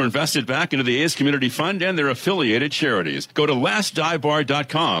proceeds are invested back into the A's Community Fund and their affiliated charities. Go to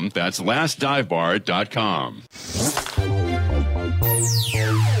lastdivebar.com. That's lastdivebar.com.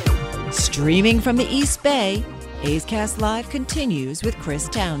 Streaming from the East Bay, A's Cast Live continues with Chris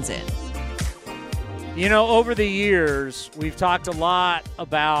Townsend. Over the years, we've talked a lot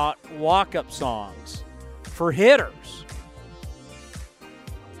about walk-up songs for hitters.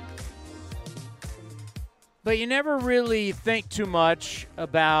 But you never really think too much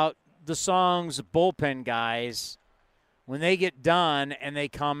about the songs of bullpen guys when they get done and they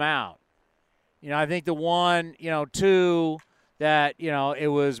come out. I think the 1, 2 that,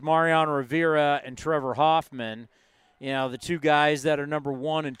 it was Mariano Rivera and Trevor Hoffman, the 2 guys that are number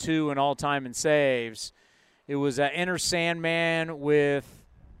 1 and 2 in all-time in saves. It was Enter Sandman with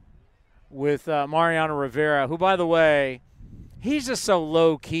Mariano Rivera, who, by the way, he's just so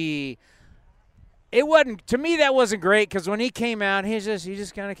low-key. To me, that wasn't great because when he came out, he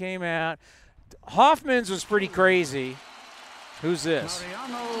just kind of came out. Hoffman's was pretty crazy. Who's this?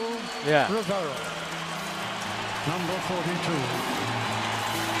 Mariano Rivera, number 42.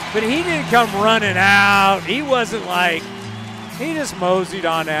 But he didn't come running out. He wasn't he just moseyed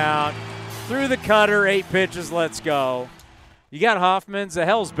on out. Threw the cutter, 8 pitches, let's go. You got Hoffman's. The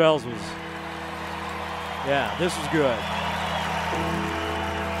Hell's Bells was, this was good.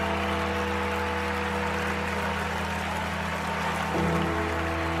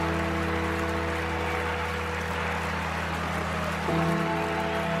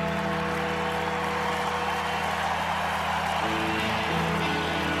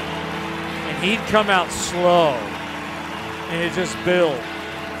 He'd come out slow, and it just built.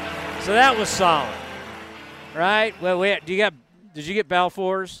 So that was solid, right? Well, wait, did you get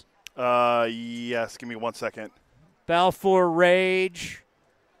Balfour's? Yes. Give me 1 second. Balfour Rage.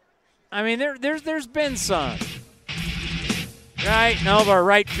 I mean, there's been some, right? No, our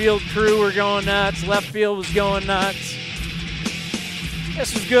right field crew were going nuts. Left field was going nuts.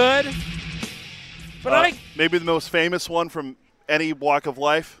 This was good, but maybe the most famous one from any walk of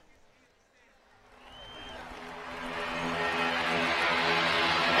life.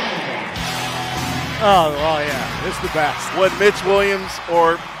 Oh, yeah. This is the best. When Mitch Williams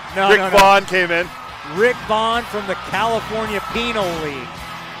or Rick Vaughn came in. Rick Vaughn from the California Penal League.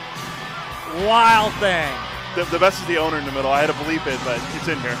 Wild thing. The best is the owner in the middle. I had to bleep it, but it's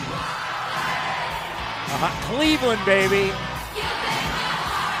in here. Cleveland, baby.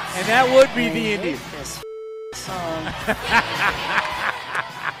 And that would be the Indians.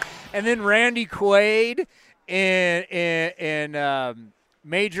 And then Randy Quaid in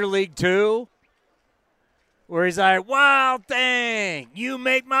Major League 2. Where he's like, wild thing, you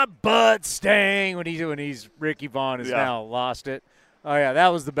make my butt sting. When he's Ricky Vaughn has now lost it. Oh, yeah, that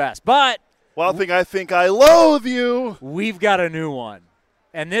was the best. But wild thing, I think I loathe you. We've got a new one.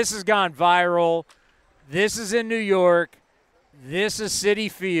 And this has gone viral. This is in New York. This is Citi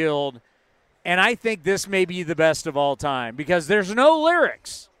Field. And I think this may be the best of all time because there's no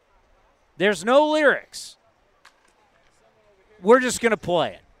lyrics. There's no lyrics. We're just going to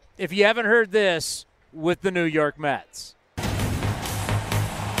play it. If you haven't heard this, with the New York Mets.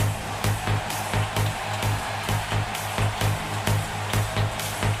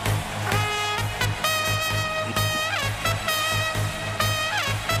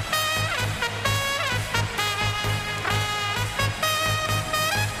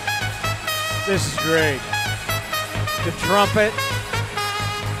 This is great. The trumpet.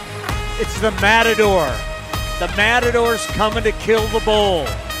 It's the Matador. The Matador's coming to kill the bull.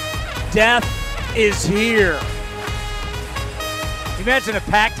 Death is here. Can you imagine a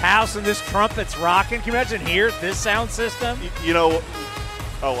packed house and this trumpet's rocking? Can you imagine here, this sound system? You know,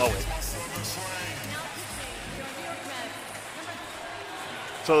 wait.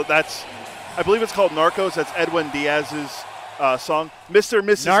 So that's, I believe it's called Narcos. That's Edwin Diaz's song. Mr. and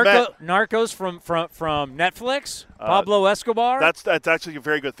Mrs. Met. Narcos from Netflix? Pablo Escobar? That's actually a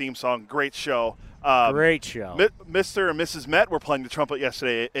very good theme song. Great show. Great show. Mr. and Mrs. Met were playing the trumpet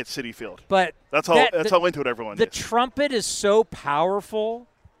yesterday at Citi Field. But that's how into it everyone The is. trumpet is so powerful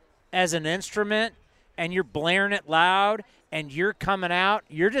as an instrument, and you're blaring it loud, and you're coming out.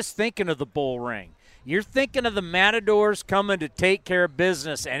 You're just thinking of the bull ring. You're thinking of the Matadors coming to take care of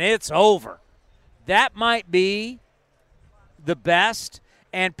business, and it's over. That might be the best.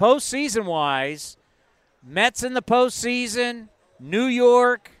 And postseason-wise, Mets in the postseason, New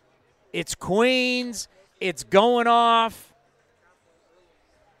York, it's Queens, it's going off,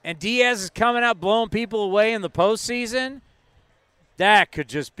 and Diaz is coming out blowing people away in the postseason. That could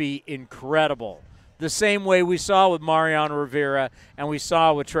just be incredible. The same way we saw with Mariano Rivera and we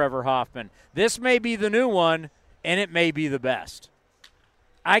saw with Trevor Hoffman. This may be the new one, and it may be the best.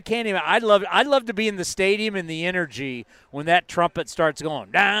 I can't even. I'd love to be in the stadium and the energy when that trumpet starts going.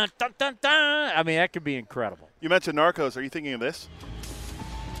 Dun, dun, dun, dun. I mean, that could be incredible. You mentioned Narcos. Are you thinking of this?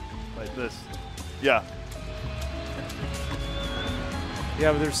 Like this? Yeah.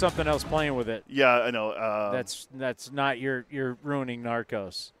 Yeah, but there's something else playing with it. Yeah, I know. That's not you're ruining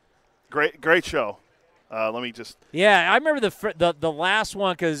Narcos. Great show. Let me just. Yeah, I remember the last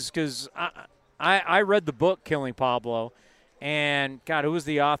one because I read the book Killing Pablo. And, God, who was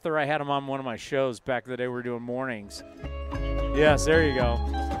the author? I had him on one of my shows back the day we were doing mornings. Yes, there you go.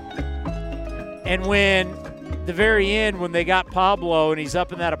 And when, the very end, when they got Pablo and he's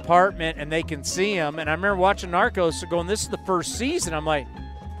up in that apartment and they can see him, and I remember watching Narcos going, this is the first season. I'm like,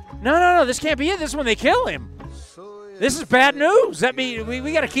 no, this can't be it. This is when they kill him. This is bad news. That means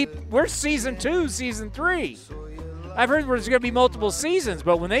we got to keep, we're season 2, season 3. I've heard there's going to be multiple seasons,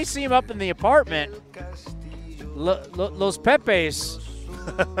 but when they see him up in the apartment, Los Pepes,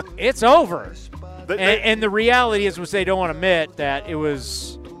 it's over. And the reality is, which they don't want to admit, that it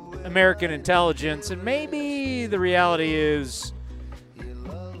was American intelligence, and maybe the reality is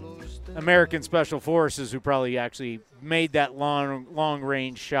American Special Forces who probably actually made that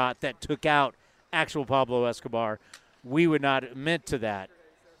long-range shot that took out actual Pablo Escobar. We would not admit to that.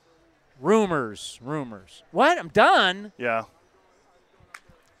 Rumors. What? I'm done? Yeah.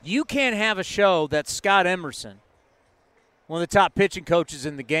 You can't have a show that's Scott Emerson, one of the top pitching coaches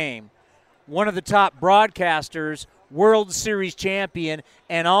in the game, one of the top broadcasters, World Series champion,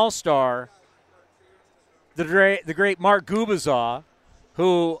 and all-star, the great Mark Gubicza,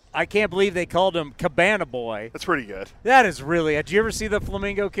 who I can't believe they called him Cabana Boy. That's pretty good. That is really – did you ever see The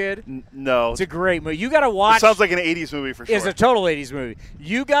Flamingo Kid? No. It's a great movie. You got to watch – It sounds like an 80s movie for sure. It's a total 80s movie.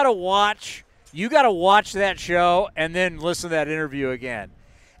 You got to watch that show and then listen to that interview again.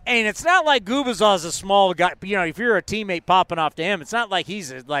 And it's not like Gubicza's a small guy. You know, if you're a teammate popping off to him, it's not like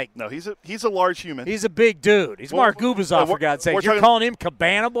he's like. No, he's a large human. He's a big dude. He's Mark Gubicza, for God's sake. You're calling him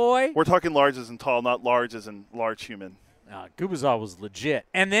Cabana Boy? We're talking large as in tall, not large as in large human. Gubicza was legit.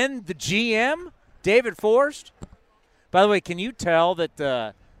 And then the GM, David Forst. By the way, can you tell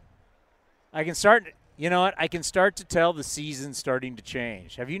that I can start to tell the season's starting to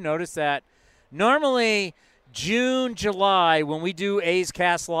change. Have you noticed that? Normally – June, July, when we do A's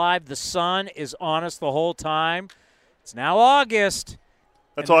Cast Live, the sun is on us the whole time. It's now August.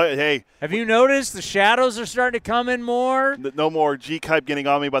 That's all. Hey. Have you noticed the shadows are starting to come in more? No more G-Kype getting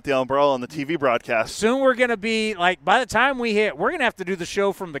on me about the umbrella on the TV broadcast. Soon we're going to be, like, by the time we hit, we're going to have to do the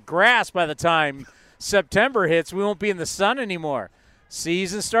show from the grass by the time September hits. We won't be in the sun anymore.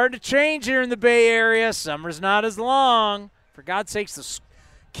 Season's starting to change here in the Bay Area. Summer's not as long. For God's sakes, the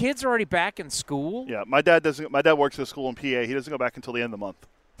kids are already back in school. Yeah, my dad works at a school in PA. He doesn't go back until the end of the month.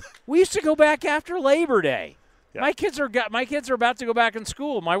 We used to go back after Labor Day. Yeah. My kids are about to go back in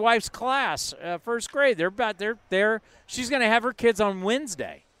school. My wife's class, first grade, she's going to have her kids on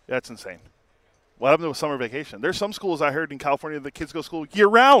Wednesday. That's insane. What happened to a summer vacation? There's some schools I heard in California that kids go to school year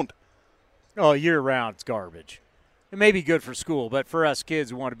round. Oh, year round, it's garbage. It may be good for school, but for us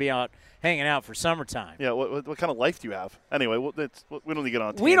kids who want to be out hanging out for summertime. Yeah, what kind of life do you have? Anyway, we don't need to get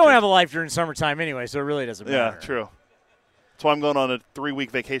on. We don't have a life during summertime anyway, so it really doesn't matter. Yeah, true. That's why I'm going on a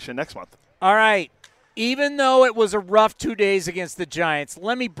 3-week vacation next month. All right. Even though it was a rough 2 days against the Giants,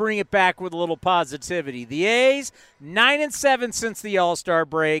 let me bring it back with a little positivity. The A's, 9-7 since the All-Star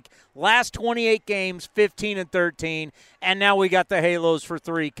break. Last 28 games, 15-13. And now we got the Halos for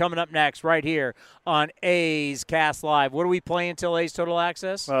 3 coming up next right here on A's Cast Live. What are we playing until A's Total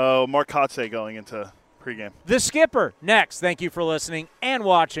Access? Mark Kotsay going into pregame. The Skipper next. Thank you for listening and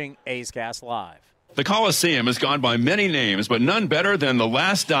watching A's Cast Live. The Coliseum has gone by many names, but none better than the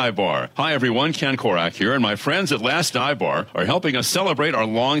Last Dive Bar. Hi, everyone. Ken Korak here, and my friends at Last Dive Bar are helping us celebrate our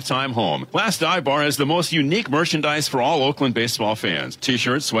longtime home. Last Dive Bar has the most unique merchandise for all Oakland baseball fans.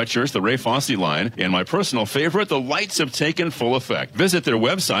 T-shirts, sweatshirts, the Ray Fosse line, and my personal favorite, the lights have taken full effect. Visit their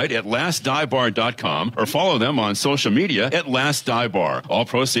website at lastdivebar.com or follow them on social media at Last Dive Bar. All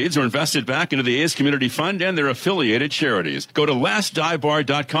proceeds are invested back into the A's Community Fund and their affiliated charities. Go to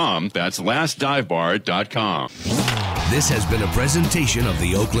lastdivebar.com. That's lastdivebar.com. This has been a presentation of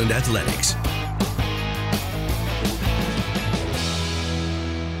the Oakland Athletics.